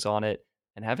belongings on it,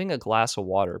 and having a glass of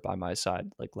water by my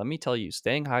side. Like, let me tell you,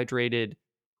 staying hydrated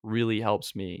really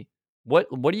helps me. What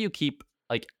do you keep,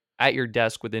 like, at your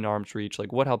desk within arm's reach?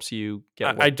 Like, what helps you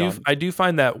get I work do done? I do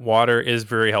find that water is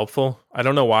very helpful. I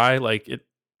don't know why. Like it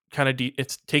kind of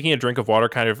it's taking a drink of water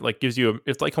kind of like gives you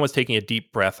it's like almost taking a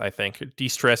deep breath. I think it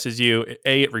de-stresses you.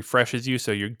 It refreshes you,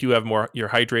 so you do have more. You're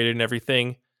hydrated and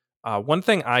everything. One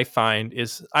thing I find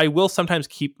is I will sometimes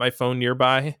keep my phone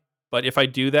nearby, but if I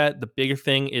do that, the bigger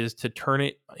thing is to turn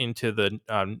it into the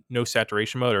no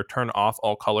saturation mode or turn off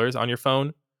all colors on your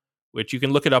phone, which you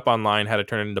can look it up online how to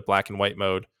turn it into black and white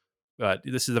mode. But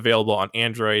this is available on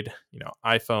Android,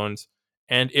 iPhones,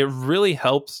 and it really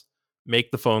helps make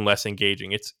the phone less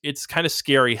engaging. It's kind of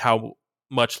scary how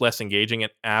much less engaging an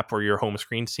app or your home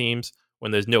screen seems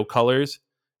when there's no colors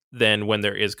than when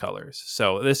there is colors.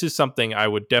 So this is something I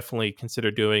would definitely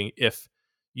consider doing if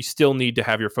you still need to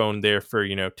have your phone there for,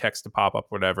 text to pop up,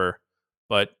 whatever.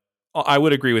 But I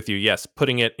would agree with you. Yes,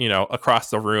 putting it,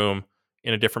 across the room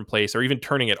in a different place or even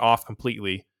turning it off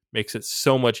completely makes it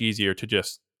so much easier to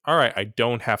just, all right, I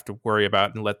don't have to worry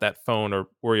about and let that phone or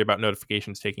worry about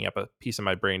notifications taking up a piece of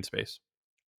my brain space.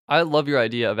 I love your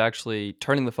idea of actually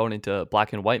turning the phone into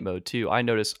black and white mode too. I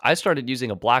noticed I started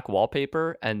using a black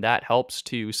wallpaper, and that helps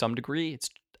to some degree.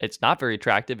 It's not very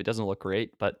attractive. It doesn't look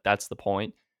great, but that's the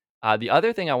point. The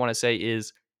other thing I want to say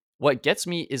is what gets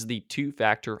me is the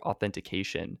two-factor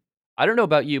authentication. I don't know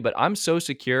about you, but I'm so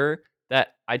secure that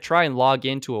I try and log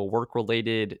into a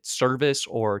work-related service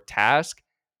or task,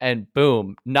 and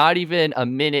boom, not even a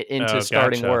minute into Oh,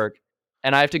 starting gotcha. work,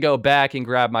 and I have to go back and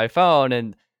grab my phone,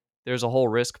 and there's a whole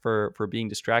risk for being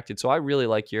distracted. So I really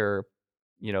like your,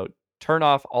 you know, turn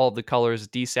off all of the colors,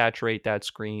 desaturate that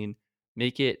screen,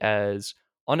 make it as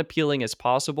unappealing as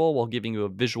possible while giving you a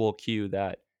visual cue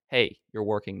that, hey, you're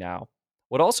working now.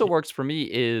 What also Y- works for me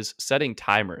is setting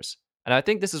timers. And I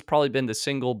think this has probably been the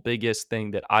single biggest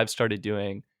thing that I've started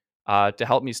doing to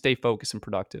help me stay focused and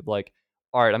productive. Like,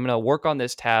 all right, I'm going to work on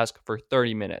this task for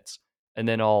 30 minutes, and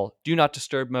then I'll do not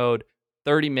disturb mode,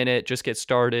 30-minute, just get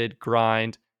started,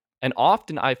 grind. And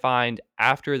often I find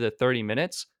after the 30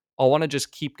 minutes, I'll want to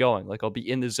just keep going. Like I'll be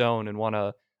in the zone and want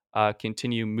to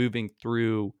continue moving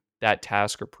through that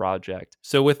task or project.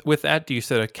 So with that, do you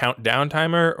set a countdown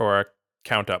timer or a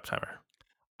count up timer?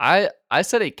 I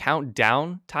set a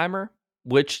countdown timer,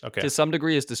 which Okay. to some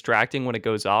degree is distracting when it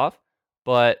goes off,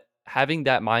 but having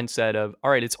that mindset of,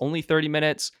 all right, it's only 30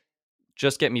 minutes,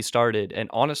 just get me started. And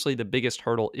honestly, the biggest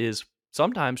hurdle is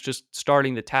sometimes just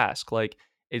starting the task. Like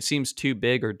it seems too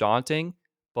big or daunting,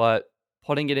 but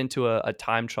putting it into a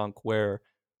time chunk where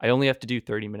I only have to do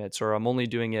 30 minutes or I'm only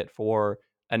doing it for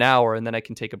an hour and then I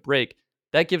can take a break,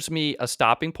 that gives me a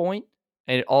stopping point.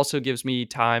 And it also gives me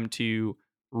time to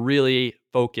really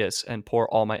focus and pour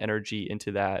all my energy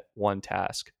into that one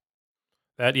task.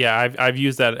 That yeah, I've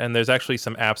used that, and there's actually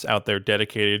some apps out there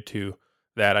dedicated to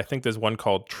that. I think there's one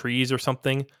called Trees or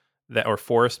something that, or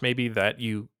Forest maybe, that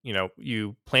you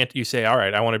plant. You say, all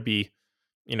right, I want to be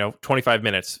 25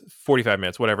 minutes, 45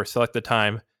 minutes, whatever. Select the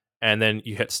time, and then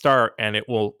you hit start, and it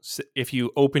will. If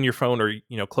you open your phone or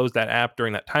close that app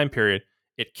during that time period,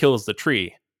 it kills the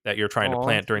tree that you're trying to Oh,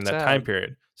 plant so during that time sad.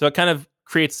 period. So it kind of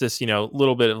creates this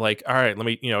little bit of like, all right, let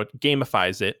me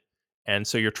gamifies it, and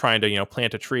so you're trying to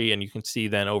plant a tree, and you can see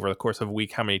then over the course of a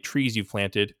week how many trees you've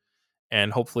planted,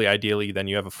 and hopefully, ideally, then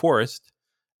you have a forest.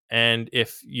 And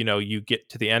if you get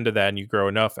to the end of that and you grow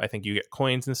enough, I think you get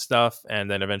coins and stuff, and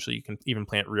then eventually you can even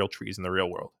plant real trees in the real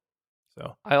world.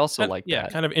 So, I also and like yeah,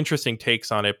 that. kind of interesting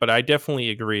takes on it, but I definitely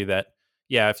agree that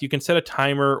yeah, if you can set a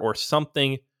timer or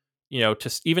something,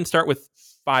 to even start with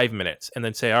 5 minutes and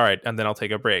then say, all right, and then I'll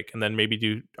take a break, and then maybe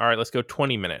do, all right, let's go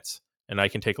 20 minutes, and I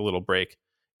can take a little break.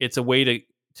 It's a way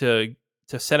to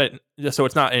to set it so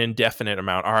it's not an indefinite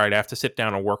amount. All right, I have to sit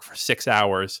down and work for 6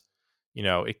 hours.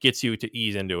 It gets you to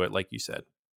ease into it, like you said.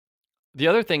 The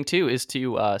other thing too is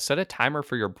to set a timer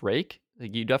for your break.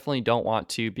 Like, you definitely don't want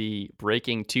to be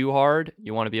breaking too hard.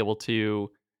 You want to be able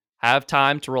to have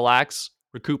time to relax,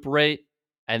 recuperate,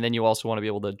 and then you also want to be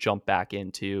able to jump back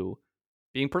into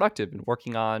being productive and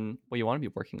working on what you want to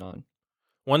be working on.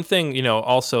 One thing,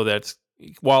 also that's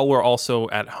while we're also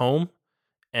at home,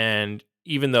 and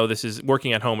even though this is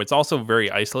working at home, it's also very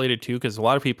isolated too, because a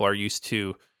lot of people are used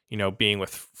to, being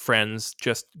with friends,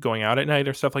 just going out at night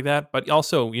or stuff like that, but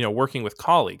also, working with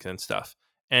colleagues and stuff.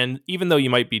 And even though you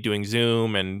might be doing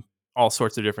Zoom and all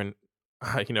sorts of different,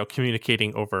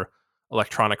 communicating over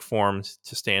electronic forms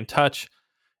to stay in touch,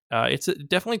 it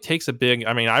definitely takes a big.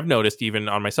 I mean, I've noticed even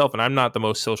on myself, and I'm not the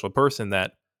most social person,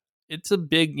 that it's a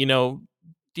big,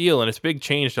 deal, and it's a big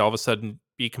change to all of a sudden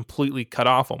be completely cut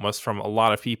off almost from a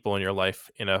lot of people in your life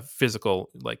in a physical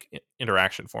like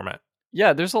interaction format.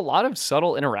 Yeah, there's a lot of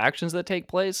subtle interactions that take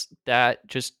place that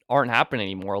just aren't happening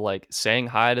anymore, like saying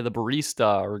hi to the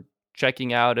barista or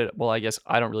checking out at, well, I guess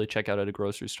I don't really check out at a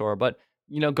grocery store, but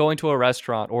going to a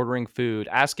restaurant, ordering food,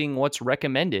 asking what's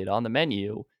recommended on the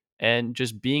menu, and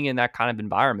just being in that kind of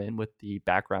environment with the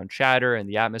background chatter and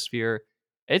the atmosphere.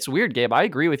 It's weird, Gabe. I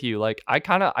agree with you. Like, I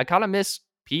kind of miss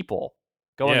people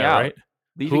going Yeah, out, right.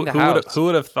 leaving the Who would house. who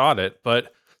would have thought it?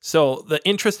 But so the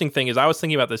interesting thing is, I was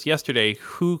thinking about this yesterday.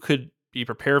 Who could be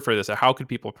prepared for this, or how could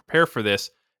people prepare for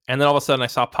this? And then all of a sudden, I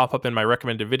saw pop up in my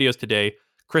recommended videos today,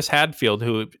 Chris Hadfield,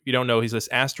 who, if you don't know, he's this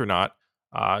astronaut.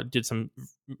 Did some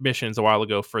missions a while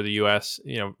ago for the U.S.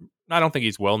 I don't think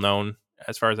he's well known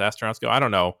as far as astronauts go. I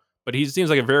don't know, but he seems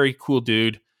like a very cool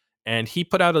dude. And he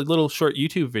put out a little short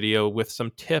YouTube video with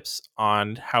some tips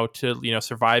on how to,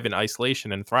 survive in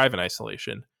isolation and thrive in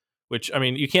isolation. Which, I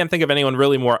mean, you can't think of anyone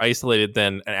really more isolated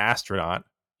than an astronaut,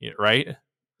 right?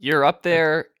 You're up Like,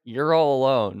 there, you're all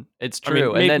alone. It's I mean,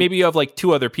 true. And then maybe you have like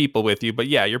two other people with you, but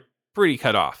yeah, you're pretty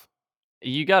cut off.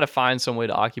 you got to find some way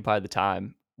to occupy the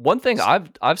time. One thing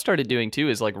I've started doing too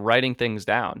is like writing things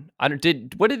down. I don't,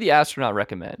 did what did the astronaut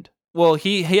recommend? Well,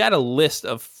 he had a list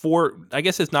of four. I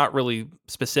guess it's not really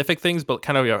specific things, but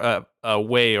kind of a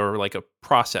way or like a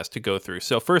process to go through.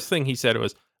 So first thing he said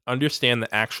was understand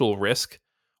the actual risk,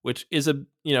 which is a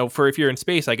for if you're in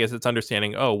space, I guess it's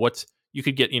understanding. Oh, what's you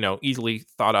could get easily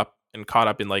thought up and caught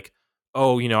up in like,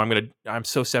 oh, I'm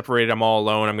so separated, I'm all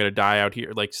alone, I'm gonna die out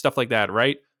here, like stuff like that,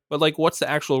 right? But like, what's the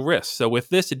actual risk? So with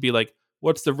this, it'd be like,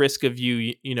 what's the risk of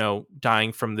you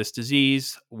dying from this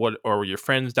disease? What, or your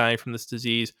friends dying from this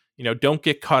disease? Don't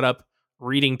get caught up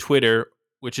reading Twitter,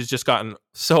 which has just gotten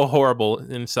so horrible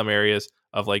in some areas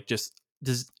of like just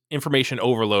this information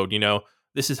overload.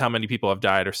 This is how many people have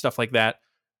died or stuff like that.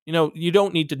 You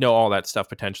don't need to know all that stuff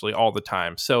potentially all the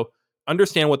time. So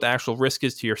understand what the actual risk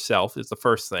is to yourself is the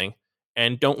first thing,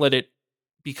 and don't let it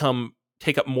become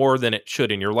take up more than it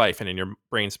should in your life and in your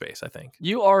brain space, I think.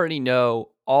 You already know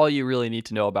all you really need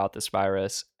to know about this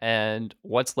virus, and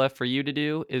what's left for you to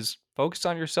do is focus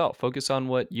on yourself. Focus on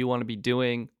what you want to be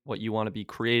doing, what you want to be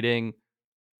creating,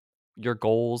 your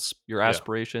goals, your Yeah.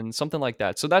 aspirations, something like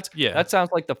that. So that's Yeah. that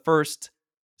sounds like the first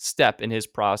step in his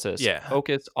process. Yeah.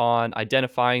 Focus on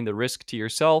identifying the risk to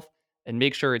yourself and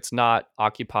make sure it's not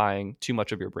occupying too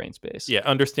much of your brain space. Yeah,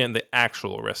 understand the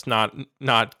actual risk,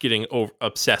 not getting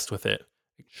obsessed with it.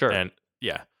 Sure. And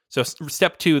yeah. So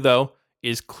step 2 though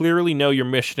is clearly know your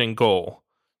mission and goal.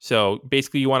 So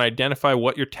basically you want to identify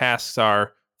what your tasks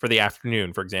are for the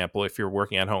afternoon, for example, if you're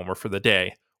working at home, or for the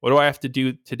day. What do I have to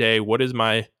do today? What is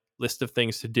my list of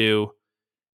things to do,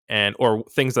 and or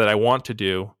things that I want to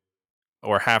do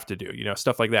or have to do,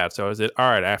 stuff like that. So is it all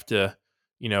right, I have to,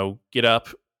 get up,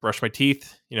 brush my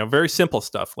teeth, very simple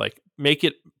stuff, like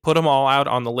put them all out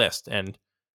on the list, and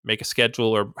make a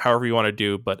schedule or however you want to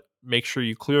do, but make sure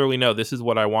you clearly know this is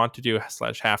what I want to do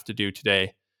 / have to do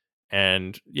today.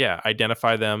 And yeah,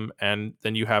 identify them. And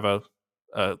then you have a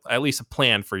at least a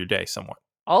plan for your day somewhat.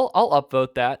 I'll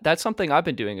upvote that. That's something I've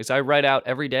been doing is I write out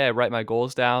every day. I write my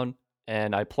goals down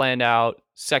and I plan out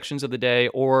sections of the day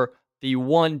or the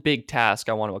one big task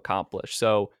I want to accomplish.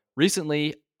 So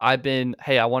recently I've been,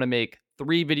 hey, I want to make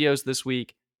 3 videos this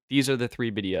week. These are the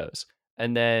 3 videos.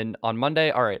 And then on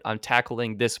Monday, all right, I'm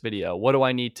tackling this video. What do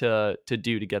I need to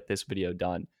do to get this video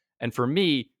done? And for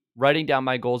me, writing down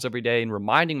my goals every day and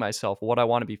reminding myself what I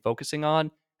want to be focusing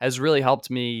on has really helped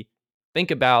me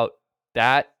think about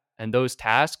that and those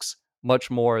tasks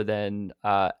much more than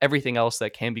everything else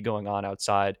that can be going on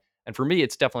outside. And for me,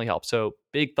 it's definitely helped. So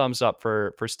big thumbs up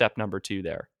for step number 2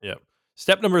 there. Yeah.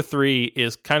 Step number 3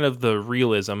 is kind of the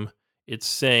realism. It's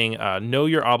saying know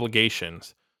your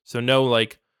obligations. So know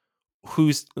like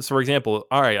so for example,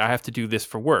 all right, I have to do this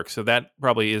for work. So that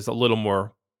probably is a little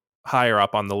more higher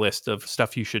up on the list of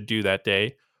stuff you should do that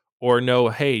day. Or know,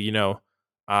 hey,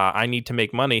 I need to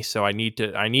make money, so I need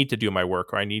to do my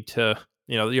work, or I need to,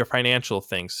 your financial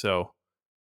things. So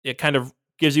it kind of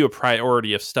gives you a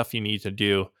priority of stuff you need to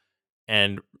do,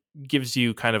 and gives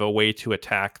you kind of a way to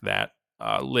attack that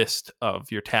list of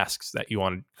your tasks that you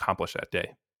want to accomplish that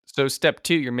day. So step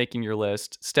 2, you're making your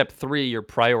list. Step 3, you're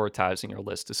prioritizing your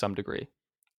list to some degree.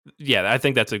 Yeah, I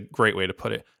think that's a great way to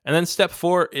put it. And then step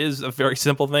 4 is a very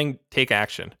simple thing: take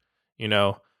action. You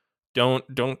know, don't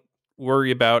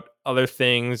worry about other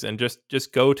things, and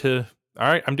just go to, all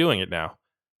right, I'm doing it now.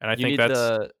 And I You think need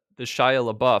that's the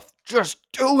Shia LaBeouf, just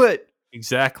do it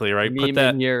exactly right. meme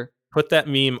in here. Put that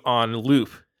meme on loop,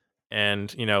 and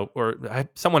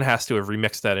someone has to have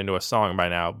remixed that into a song by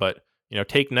now. But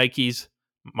take Nike's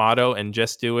motto and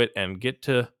just do it, and get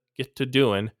to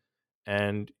doing,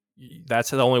 and that's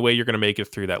the only way you're going to make it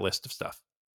through that list of stuff.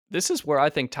 This is where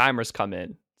I think timers come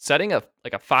in. Setting a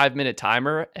 5-minute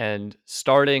timer and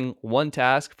starting one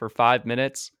task for 5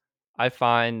 minutes, I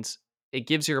find it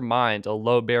gives your mind a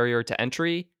low barrier to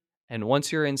entry. And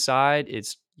once you're inside,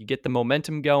 you get the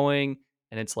momentum going,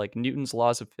 and it's like Newton's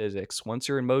laws of physics. Once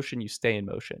you're in motion, you stay in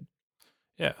motion.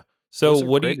 Yeah. So Those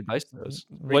are great advice. Those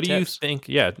what great do you tips think?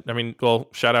 Yeah, I mean, well,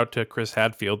 shout out to Chris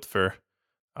Hadfield for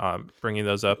bringing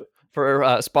those up. for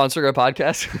sponsoring a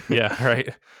podcast. Yeah, right.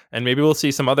 And maybe we'll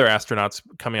see some other astronauts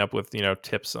coming up with,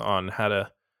 tips on how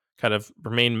to kind of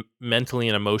remain mentally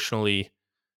and emotionally,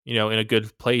 in a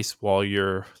good place while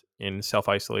you're in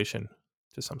self-isolation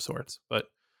to some sorts. But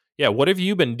yeah, what have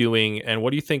you been doing, and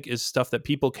what do you think is stuff that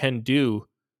people can do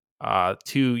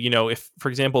to, if, for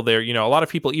example, they're, a lot of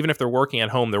people, even if they're working at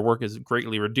home, their work is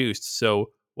greatly reduced.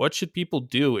 So what should people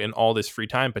do in all this free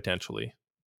time potentially?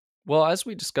 Well, as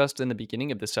we discussed in the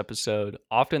beginning of this episode,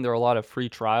 often there are a lot of free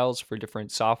trials for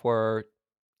different software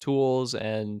tools,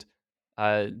 and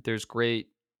there's great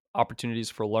opportunities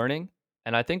for learning.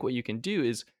 And I think what you can do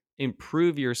is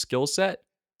improve your skill set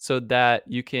so that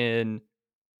you can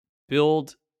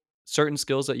build certain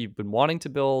skills that you've been wanting to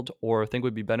build or think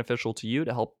would be beneficial to you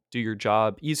to help do your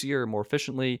job easier and more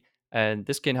efficiently. And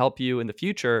this can help you in the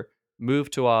future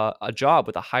move to a job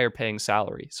with a higher paying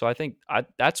salary. So I think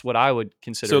that's what I would So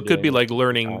consider it could be doing with like your free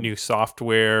learning time. new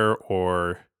software,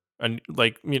 or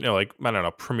like I don't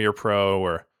know, Premiere Pro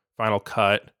or Final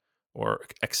Cut or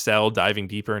Excel, diving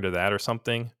deeper into that or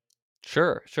something.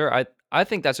 Sure, sure. I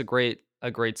think that's a great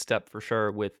step for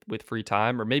sure with free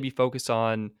time, or maybe focus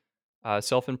on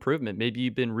self improvement. Maybe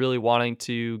you've been really wanting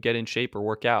to get in shape or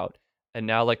work out, and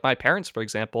now, like my parents, for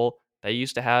example, they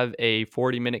used to have a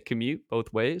 40-minute commute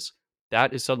both ways.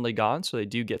 That is suddenly gone, so they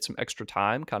do get some extra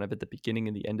time, kind of at the beginning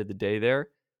and the end of the day there,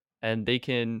 and they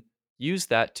can use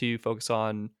that to focus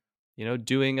on,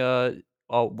 doing a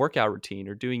workout routine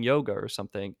or doing yoga or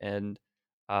something, and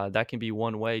that can be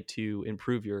one way to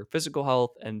improve your physical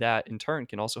health, and that in turn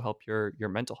can also help your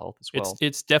mental health as It's well.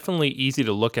 it's definitely easy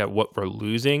to look at what we're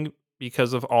losing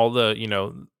because of all the,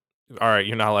 all right,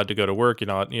 you're not allowed to go to work,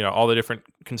 all the different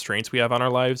constraints we have on our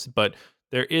lives. But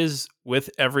there is, with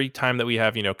every time that we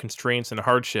have, constraints and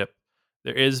hardship,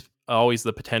 there is always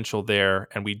the potential there.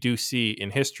 And we do see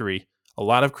in history a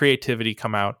lot of creativity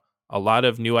come out, a lot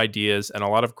of new ideas, and a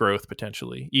lot of growth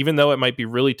potentially. Even though it might be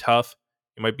really tough,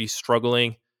 you might be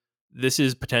struggling, this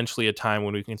is potentially a time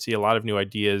when we can see a lot of new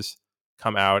ideas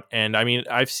come out. And I mean,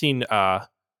 I've seen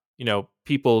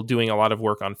people doing a lot of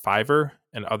work on Fiverr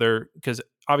and other, because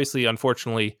obviously,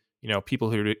 unfortunately, people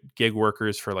who are gig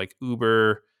workers for like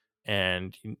Uber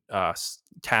and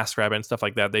TaskRabbit and stuff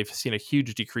like that, they've seen a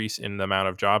huge decrease in the amount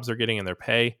of jobs they're getting and their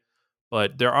pay.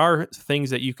 But there are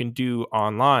things that you can do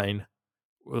online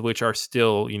which are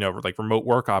still, like remote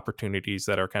work opportunities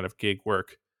that are kind of gig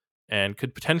work. and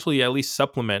could potentially at least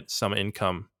supplement some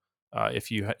income if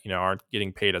you aren't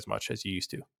getting paid as much as you used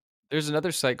to. There's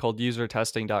another site called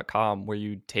usertesting.com where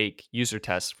you take user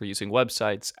tests for using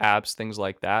websites, apps, things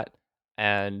like that.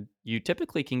 And you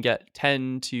typically can get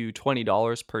 $10 to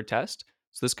 $20 per test.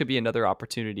 So this could be another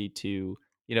opportunity to,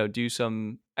 do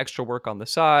some extra work on the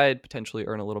side, potentially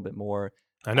earn a little bit more.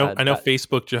 I know That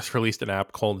Facebook just released an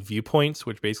app called Viewpoints,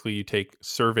 which basically you take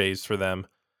surveys for them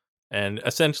and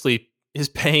essentially is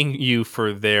paying you for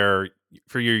your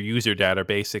user data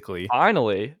basically.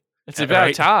 finally, it's about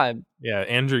Right? time. Yeah,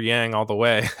 Andrew Yang all the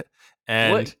way. What?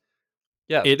 And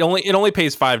Yeah. it only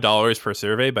pays $5 per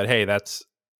survey, but hey, it's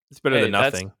better than Hey,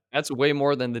 that's nothing. that's way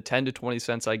more than the 10 to 20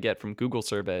 cents I get from Google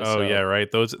surveys. Oh yeah, So right.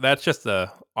 That's just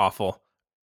a awful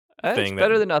it's thing that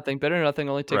better than nothing. Better than nothing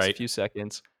only takes a right. few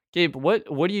seconds. Gabe, what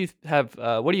do you have?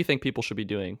 What do you think people should be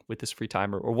doing with this free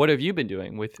time, or what have you been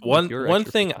doing with your One extra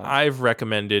free thing time? I've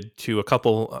recommended to a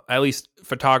couple, at least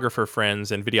photographer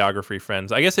friends and videography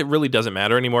friends, I guess it really doesn't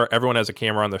matter anymore. Everyone has a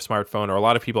camera on their smartphone, or a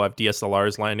lot of people have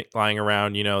DSLRs lying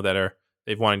around, that are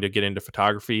they've wanting to get into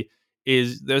photography.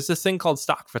 Is there's this thing called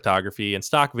stock photography and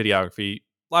stock videography.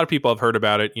 A lot of people have heard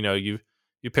about it.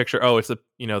 You picture, it's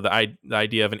the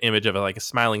idea of an image of like a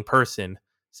smiling person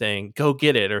saying "Go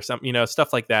get it" or something,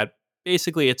 stuff like that.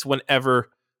 Basically, it's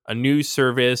whenever a news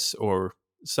service or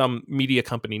some media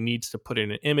company needs to put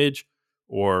in an image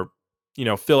or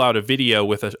fill out a video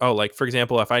with like for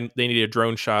example, if they need a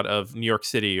drone shot of New York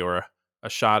City or a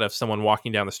shot of someone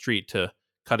walking down the street to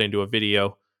cut into a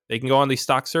video, they can go on these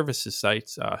stock services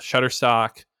sites,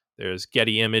 Shutterstock, there's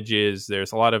Getty Images,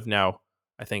 there's a lot of now,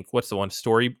 I think, what's the one,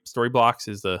 Storyblocks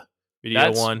is the video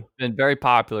That's one. been very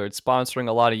popular. It's sponsoring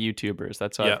a lot of YouTubers.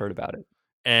 That's how I've Yeah, heard about it.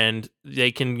 and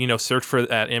they can search for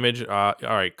that image, all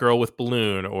right, girl with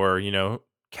balloon, or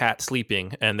cat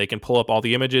sleeping, and they can pull up all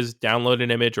the images, download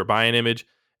an image or buy an image,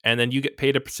 and then you get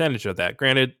paid a percentage of that.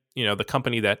 Granted, the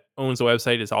company that owns the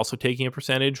website is also taking a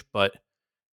percentage, but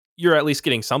you're at least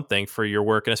getting something for your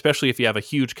work. And especially if you have a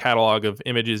huge catalog of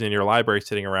images in your library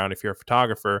sitting around, if you're a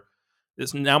photographer,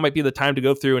 this now might be the time to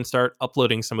go through and start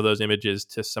uploading some of those images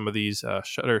to some of these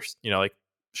shutters, like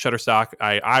Shutterstock.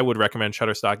 I would recommend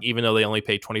Shutterstock, even though they only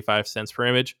pay 25 cents per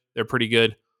image. They're pretty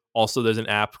good. Also, there's an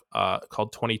app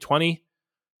called 2020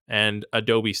 and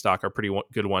Adobe Stock are pretty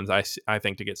good ones, I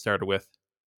think, to get started with.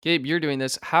 Gabe, you're doing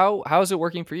this. How is it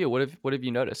working for you? What have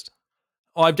you noticed?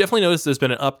 Oh, I've definitely noticed there's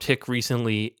been an uptick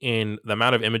recently in the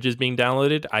amount of images being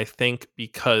downloaded. I think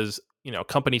because,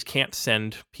 companies can't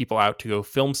send people out to go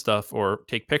film stuff or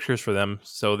take pictures for them.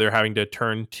 So they're having to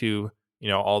turn to,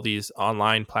 all these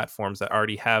online platforms that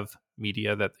already have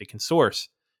media that they can source.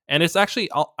 And it's actually,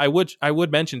 I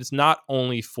would mention, it's not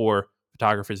only for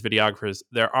photographers, videographers.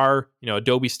 There are,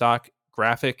 Adobe Stock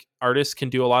graphic artists can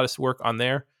do a lot of work on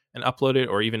there and upload it,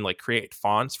 or even like create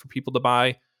fonts for people to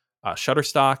buy.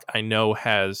 Shutterstock, I know,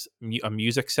 has a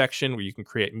music section where you can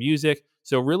create music.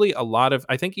 So really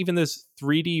I think even this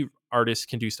 3D artists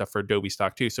can do stuff for Adobe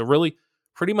Stock too. So really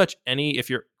pretty much if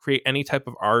you create any type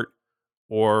of art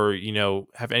or,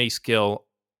 have any skill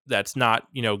that's not,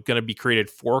 going to be created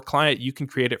for a client, you can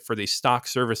create it for these stock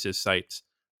services sites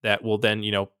that will then,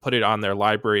 put it on their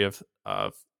library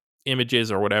of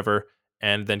images or whatever,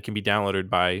 and then can be downloaded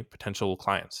by potential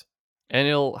clients. And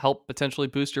it'll help potentially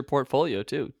boost your portfolio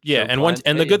too. Yeah, Show and clients,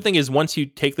 the hey, good thing is once you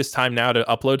take this time now to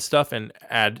upload stuff and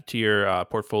add to your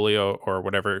portfolio or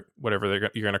whatever you're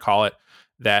going to call it,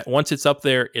 that once it's up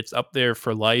there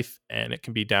for life, and it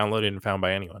can be downloaded and found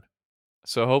by anyone.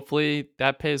 so hopefully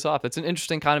that pays off. It's an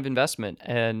interesting kind of investment.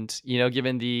 And,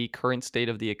 given the current state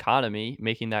of the economy,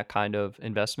 making that kind of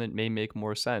investment may make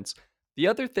more sense. The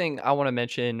other thing I want to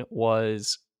mention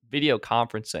was video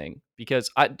conferencing, because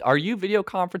are you video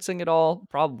conferencing at all?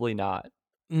 Probably not.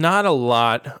 Not a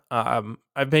lot.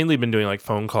 I've mainly been doing like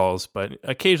phone calls, but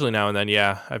occasionally now and then,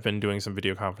 yeah, I've been doing some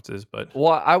video conferences. But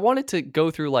Well, I wanted to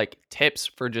go through like tips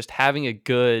for just having a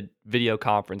good video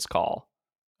conference call.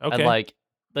 And okay,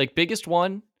 like biggest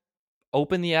one,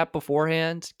 open the app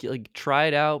beforehand, try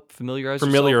it out, familiarize yourself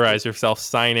with. familiarize yourself,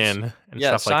 sign in, and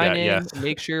Yeah, stuff like sign that. Yes, in,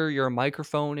 make sure your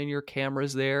microphone and your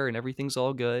camera's there and everything's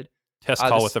all good. test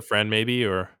call with This a friend maybe,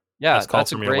 or Yeah, test call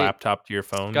that's a from your great. laptop to your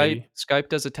phone Skype maybe. Skype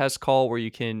does a test call where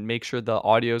you can make sure the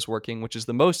audio is working, which is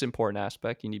the most important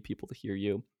aspect. You need people to hear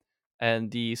you. And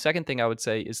the second thing I would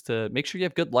say is to make sure you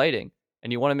have good lighting,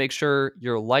 and you want to make sure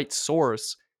your light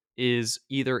source is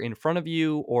either in front of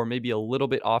you or maybe a little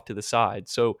bit off to the side.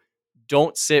 So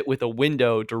don't sit with a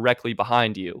window directly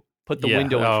behind you. Put the Yeah.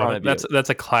 window in front Oh, of you. that's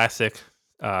a classic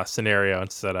scenario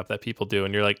and setup that people do,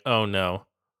 and you're like, oh no,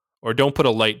 or don't put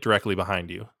a light directly behind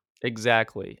you.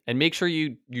 Exactly. And make sure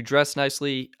you dress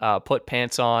nicely, put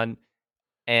pants on.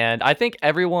 And I think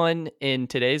everyone in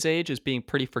today's age is being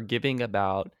pretty forgiving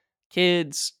about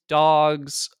kids,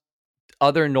 dogs,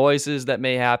 other noises that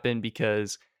may happen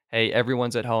because hey,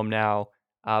 everyone's at home now.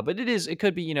 But it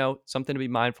could be, something to be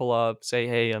mindful of. Say,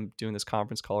 hey, I'm doing this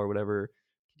conference call or whatever.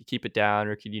 Can you keep it down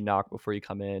or can you knock before you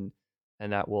come in?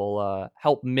 And that will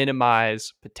help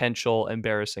minimize potential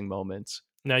embarrassing moments.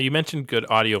 Now, you mentioned good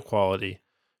audio quality.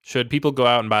 Should people go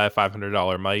out and buy a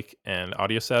 $500 mic and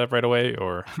audio setup right away,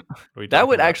 or what are we That talking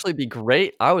would about? actually be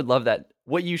great. I would love that.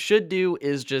 What you should do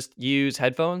is just use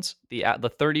headphones. The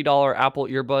 $30 Apple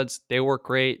earbuds, they work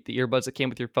great. The earbuds that came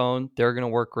with your phone, they're going to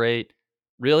work great.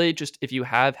 Really, just if you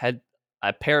have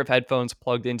a pair of headphones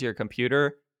plugged into your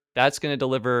computer, that's going to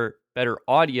deliver better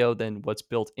audio than what's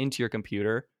built into your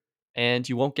computer, and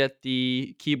you won't get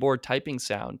the keyboard typing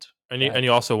sound. And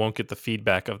you also won't get the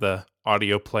feedback of the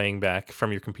audio playing back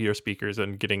from your computer speakers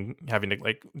and having to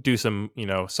like do some,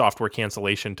 software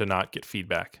cancellation to not get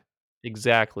feedback.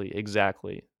 Exactly,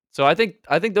 exactly. So I think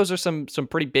those are some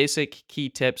pretty basic key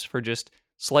tips for just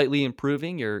slightly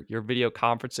improving your video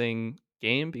conferencing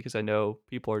game because I know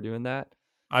people are doing that.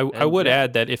 I And would yeah,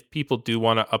 add that if people do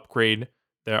want to upgrade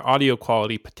their audio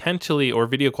quality potentially or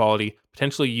video quality,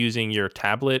 potentially using your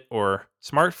tablet or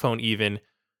smartphone even,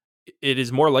 it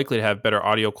is more likely to have better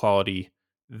audio quality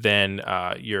than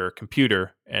your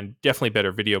computer and definitely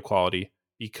better video quality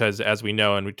because as we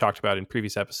know and we talked about in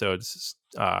previous episodes,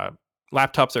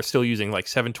 laptops are still using like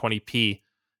 720p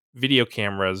video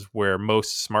cameras where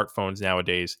most smartphones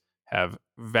nowadays have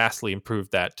vastly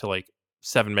improved that to like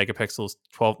 7 megapixels,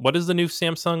 12. What does the new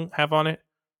Samsung have on it?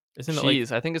 Isn't it like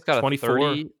geez, I think it's got a 24,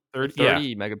 30? Yeah,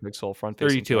 30 megapixel front facing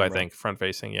 32, I camera. think, front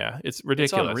facing. Yeah, it's It's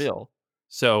ridiculous. unreal.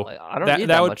 So Like, I don't that need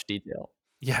that that would, much detail.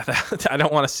 yeah, I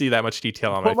don't want to see that much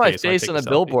detail on my Put my face when I face take on a a selfie.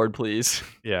 billboard, please.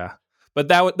 Yeah. But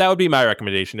that would be my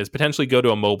recommendation is potentially go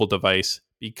to a mobile device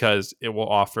because it will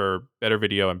offer better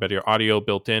video and better audio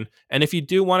built in. And if you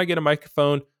do want to get a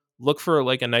microphone, look for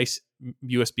like a nice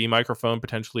USB microphone.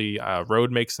 Potentially,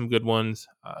 Rode makes some good ones.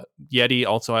 Yeti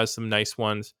also has some nice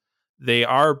ones. They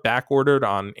are back ordered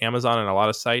on Amazon and a lot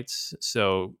of sites,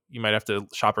 so you might have to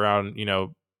shop around.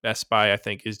 Best Buy I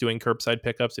think is doing curbside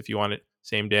pickups if you want it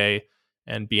same day,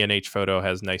 and B&H Photo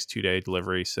has nice 2-day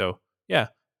delivery. So yeah,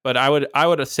 but I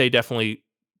would say definitely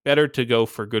better to go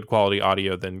for good quality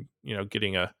audio than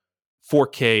getting a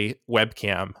 4K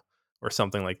webcam or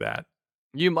something like that.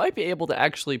 You might be able to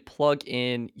actually plug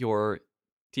in your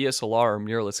DSLR or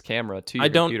mirrorless camera to I your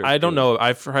don't computer I don't too. know.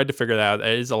 I've tried to figure that out.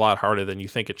 It is a lot harder than you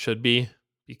think it should be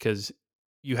because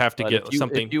you have to But if get you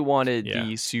something. wanted Yeah.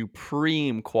 the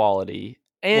supreme quality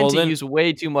and Well to then, use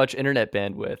way too much internet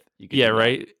bandwidth, you could yeah, do that.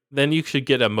 right. Then you should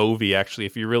get a Movi actually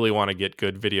if you really want to get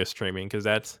good video streaming because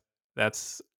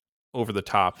that's over the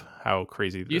top how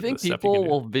crazy Do you the think stuff you can people do.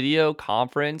 will video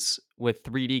conference with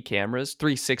 3D cameras,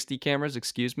 360 cameras,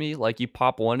 excuse me? Like you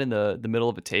pop one in the middle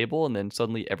of a table and then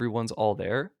suddenly everyone's all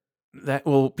there? That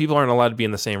well, people aren't allowed to be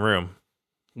in the same room.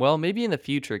 Well, maybe in the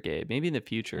future, Gabe. Maybe in the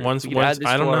future. Once We could once add this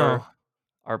I to don't know.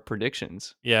 our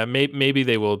predictions. Yeah, maybe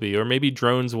they will be, or maybe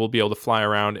drones will be able to fly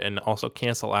around and also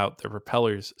cancel out their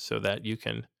propellers so that you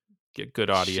can get good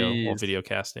audio while Jeez. video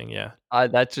casting. Yeah,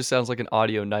 That just sounds like an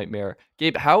audio nightmare.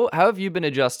 Gabe, how have you been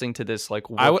adjusting to this like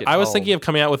work at I was thinking home? of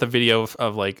coming out with a video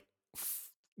of like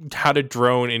how to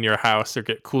drone in your house or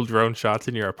get cool drone shots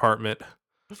in your apartment.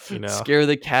 You know, Scare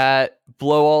the cat,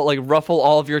 blow all like ruffle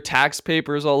all of your tax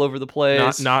papers all over the not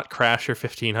place. not crash your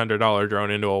 $1,500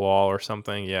 drone into a wall or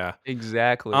something. Yeah.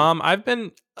 Exactly. I've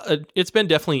been it's been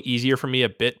definitely easier for me a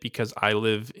bit because I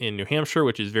live in New Hampshire,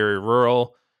 which is very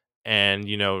rural, and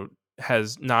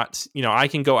has not I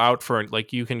can go out for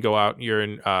like you can go out. You're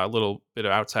in a little bit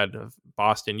outside of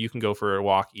Boston. You can go for a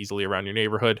walk easily around your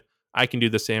neighborhood. I can do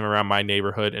the same around my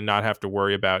neighborhood and not have to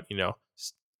worry about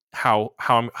how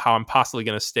I'm possibly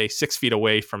going to stay 6 feet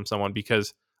away from someone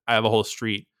because I have a whole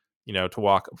street to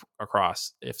walk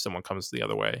across if someone comes the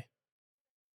other way.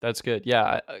 That's good.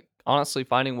 Yeah, honestly,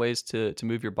 finding ways to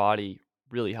move your body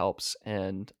really helps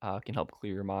and can help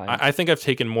clear your mind. I think I've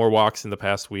taken more walks in the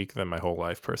past week than my whole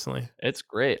life personally. It's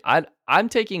great. I'm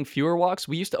taking fewer walks.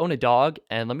 We used to own a dog,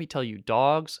 and let me tell you,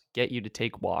 dogs get you to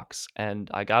take walks, and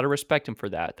I gotta respect him for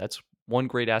that. That's one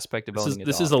great aspect of This is owning a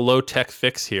this is dog. a low tech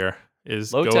fix here.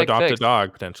 Is Low go tech adopt a fix.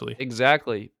 dog potentially.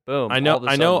 Exactly. Boom. I All know of a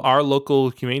I know sudden, our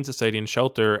local humane society and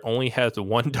shelter only has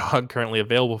one dog currently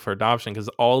available for adoption because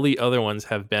all the other ones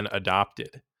have been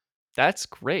adopted. that's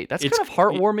great. That's It's kind of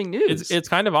heartwarming news. it's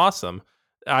kind of awesome.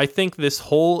 I think this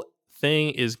whole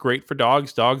thing is great for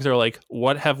dogs. Dogs are like,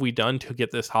 what have we done to get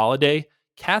this holiday?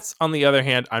 Cats, on the other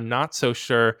hand, I'm not so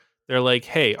sure They're like,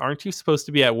 hey, aren't you supposed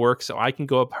to be at work so I can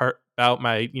go about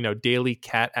my, daily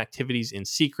cat activities in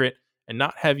secret and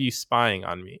not have you spying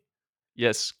on me?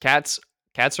 Yes, cats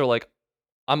are like,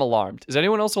 I'm alarmed. Is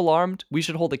anyone else alarmed? We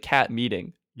should hold a cat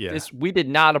meeting. Yeah. We did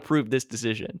not approve this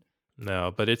decision.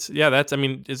 No, but is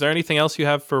there anything else you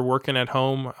have for working at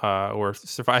home or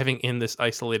surviving in this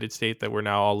isolated state that we're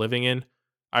now all living in?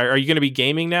 Are you going to be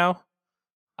gaming now?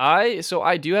 I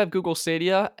do have Google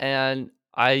Stadia, and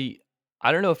I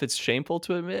don't know if it's shameful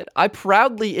to admit. I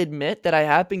proudly admit that I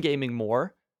have been gaming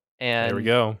more, and There we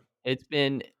go. It's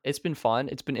been fun.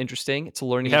 It's been interesting. It's a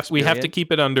learning experience. We have to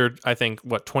keep it under, I think,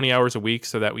 20 hours a week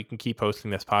so that we can keep hosting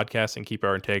this podcast and keep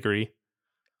our integrity.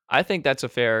 I think that's a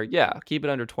fair, keep it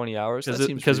under 20 hours. That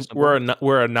seems because reasonable.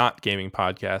 we're a not gaming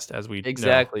podcast, as we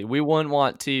exactly. know. We wouldn't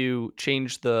want to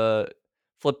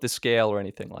flip the scale or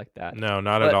anything like that. No,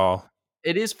 not at all.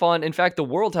 It is fun. In fact, the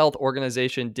World Health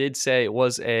Organization did say it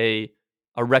was a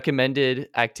recommended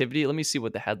activity. Let me see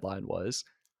what the headline was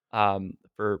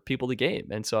for people to game.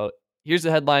 And so here's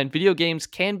the headline: Video games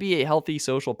can be a healthy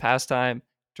social pastime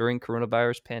during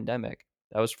coronavirus pandemic.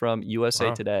 That was from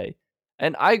USA Today.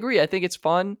 And I agree. I think it's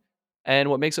fun. And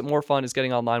what makes it more fun is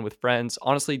getting online with friends,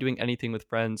 honestly, doing anything with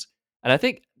friends. And I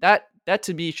think that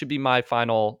to me will be my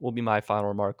final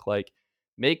remark. Like,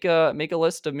 make a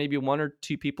list of maybe 1 or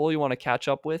 2 people you want to catch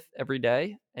up with every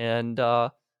day, and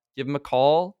give them a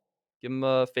call, give them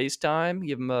a FaceTime,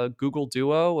 give them a Google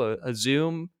Duo, a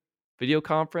Zoom video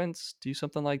conference, do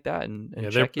something like that. And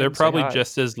check in, they're probably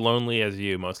just as lonely as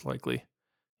you, most likely.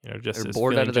 Just they're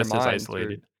bored out of their minds,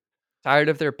 isolated. Tired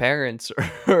of their parents,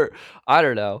 or I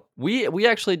don't know. We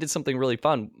actually did something really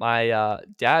fun. My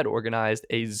dad organized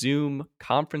a Zoom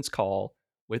conference call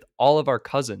with all of our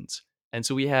cousins, and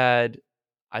so we had,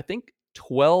 I think,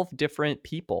 12 different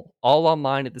people all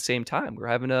online at the same time. We're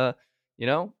having a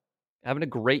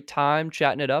great time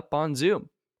chatting it up on Zoom.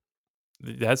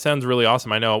 That sounds really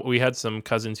awesome. I know we had some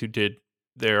cousins who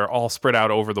they're all spread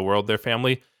out over the world, their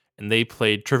family, and they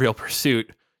played Trivial Pursuit.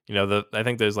 I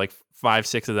think there's like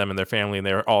 5-6 of them in their family, and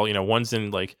they're all, one's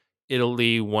in like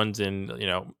Italy, one's in,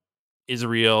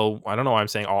 Israel. I don't know why I'm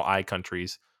saying all I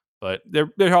countries, but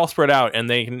they're all spread out, and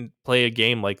they can play a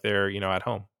game like they're, at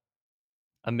home.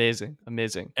 Amazing.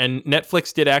 And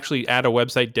Netflix did actually add a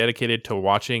website dedicated to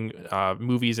watching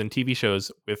movies and TV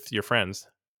shows with your friends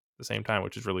at the same time,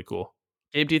 which is really cool.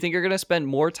 Gabe, do you think you're going to spend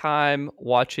more time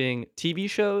watching TV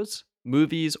shows,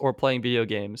 movies, or playing video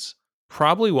games?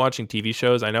 Probably watching TV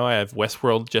shows. I know I have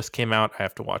Westworld just came out. I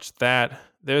have to watch that.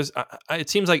 It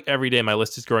seems like every day my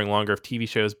list is growing longer of TV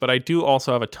shows, but I do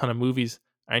also have a ton of movies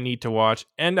I need to watch,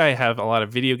 and I have a lot of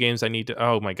video games I need to.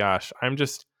 Oh my gosh,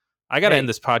 I got to end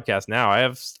this podcast now. I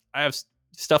have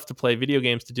stuff to play, video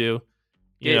games to do.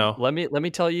 Gabe, let me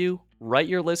tell you. Write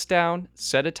your list down,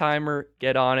 set a timer,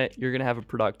 get on it. You're gonna have a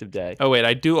productive day. Oh wait,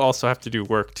 I do also have to do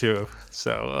work too.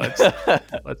 So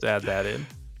let's add that in.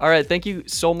 All right, thank you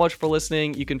so much for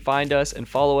listening. You can find us and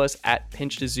follow us at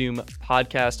Pinch to Zoom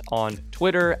Podcast on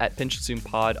Twitter, at Pinch to Zoom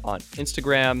Pod on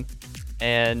Instagram.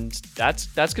 And that's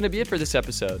going to be it for this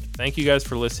episode. Thank you guys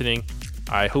for listening.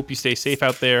 I hope you stay safe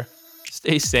out there,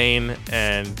 stay sane,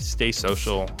 and stay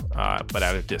social, but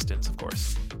at a distance, of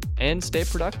course. And stay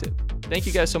productive. Thank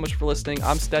you guys so much for listening.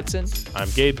 I'm Stetson.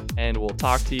 I'm Gabe. And we'll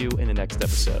talk to you in the next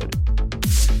episode.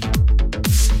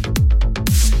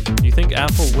 Do you think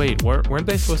Apple, weren't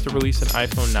they supposed to release an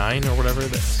iPhone 9 or whatever,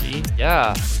 the SE?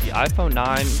 Yeah, the iPhone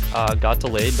 9 got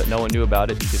delayed, but no one knew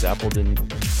about it because Apple didn't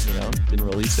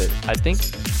release it. I think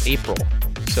April.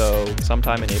 So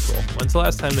sometime in April. When's the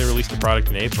last time they released a product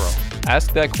in April?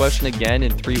 Ask that question again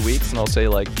in 3 weeks and I'll say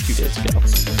like 2 days ago.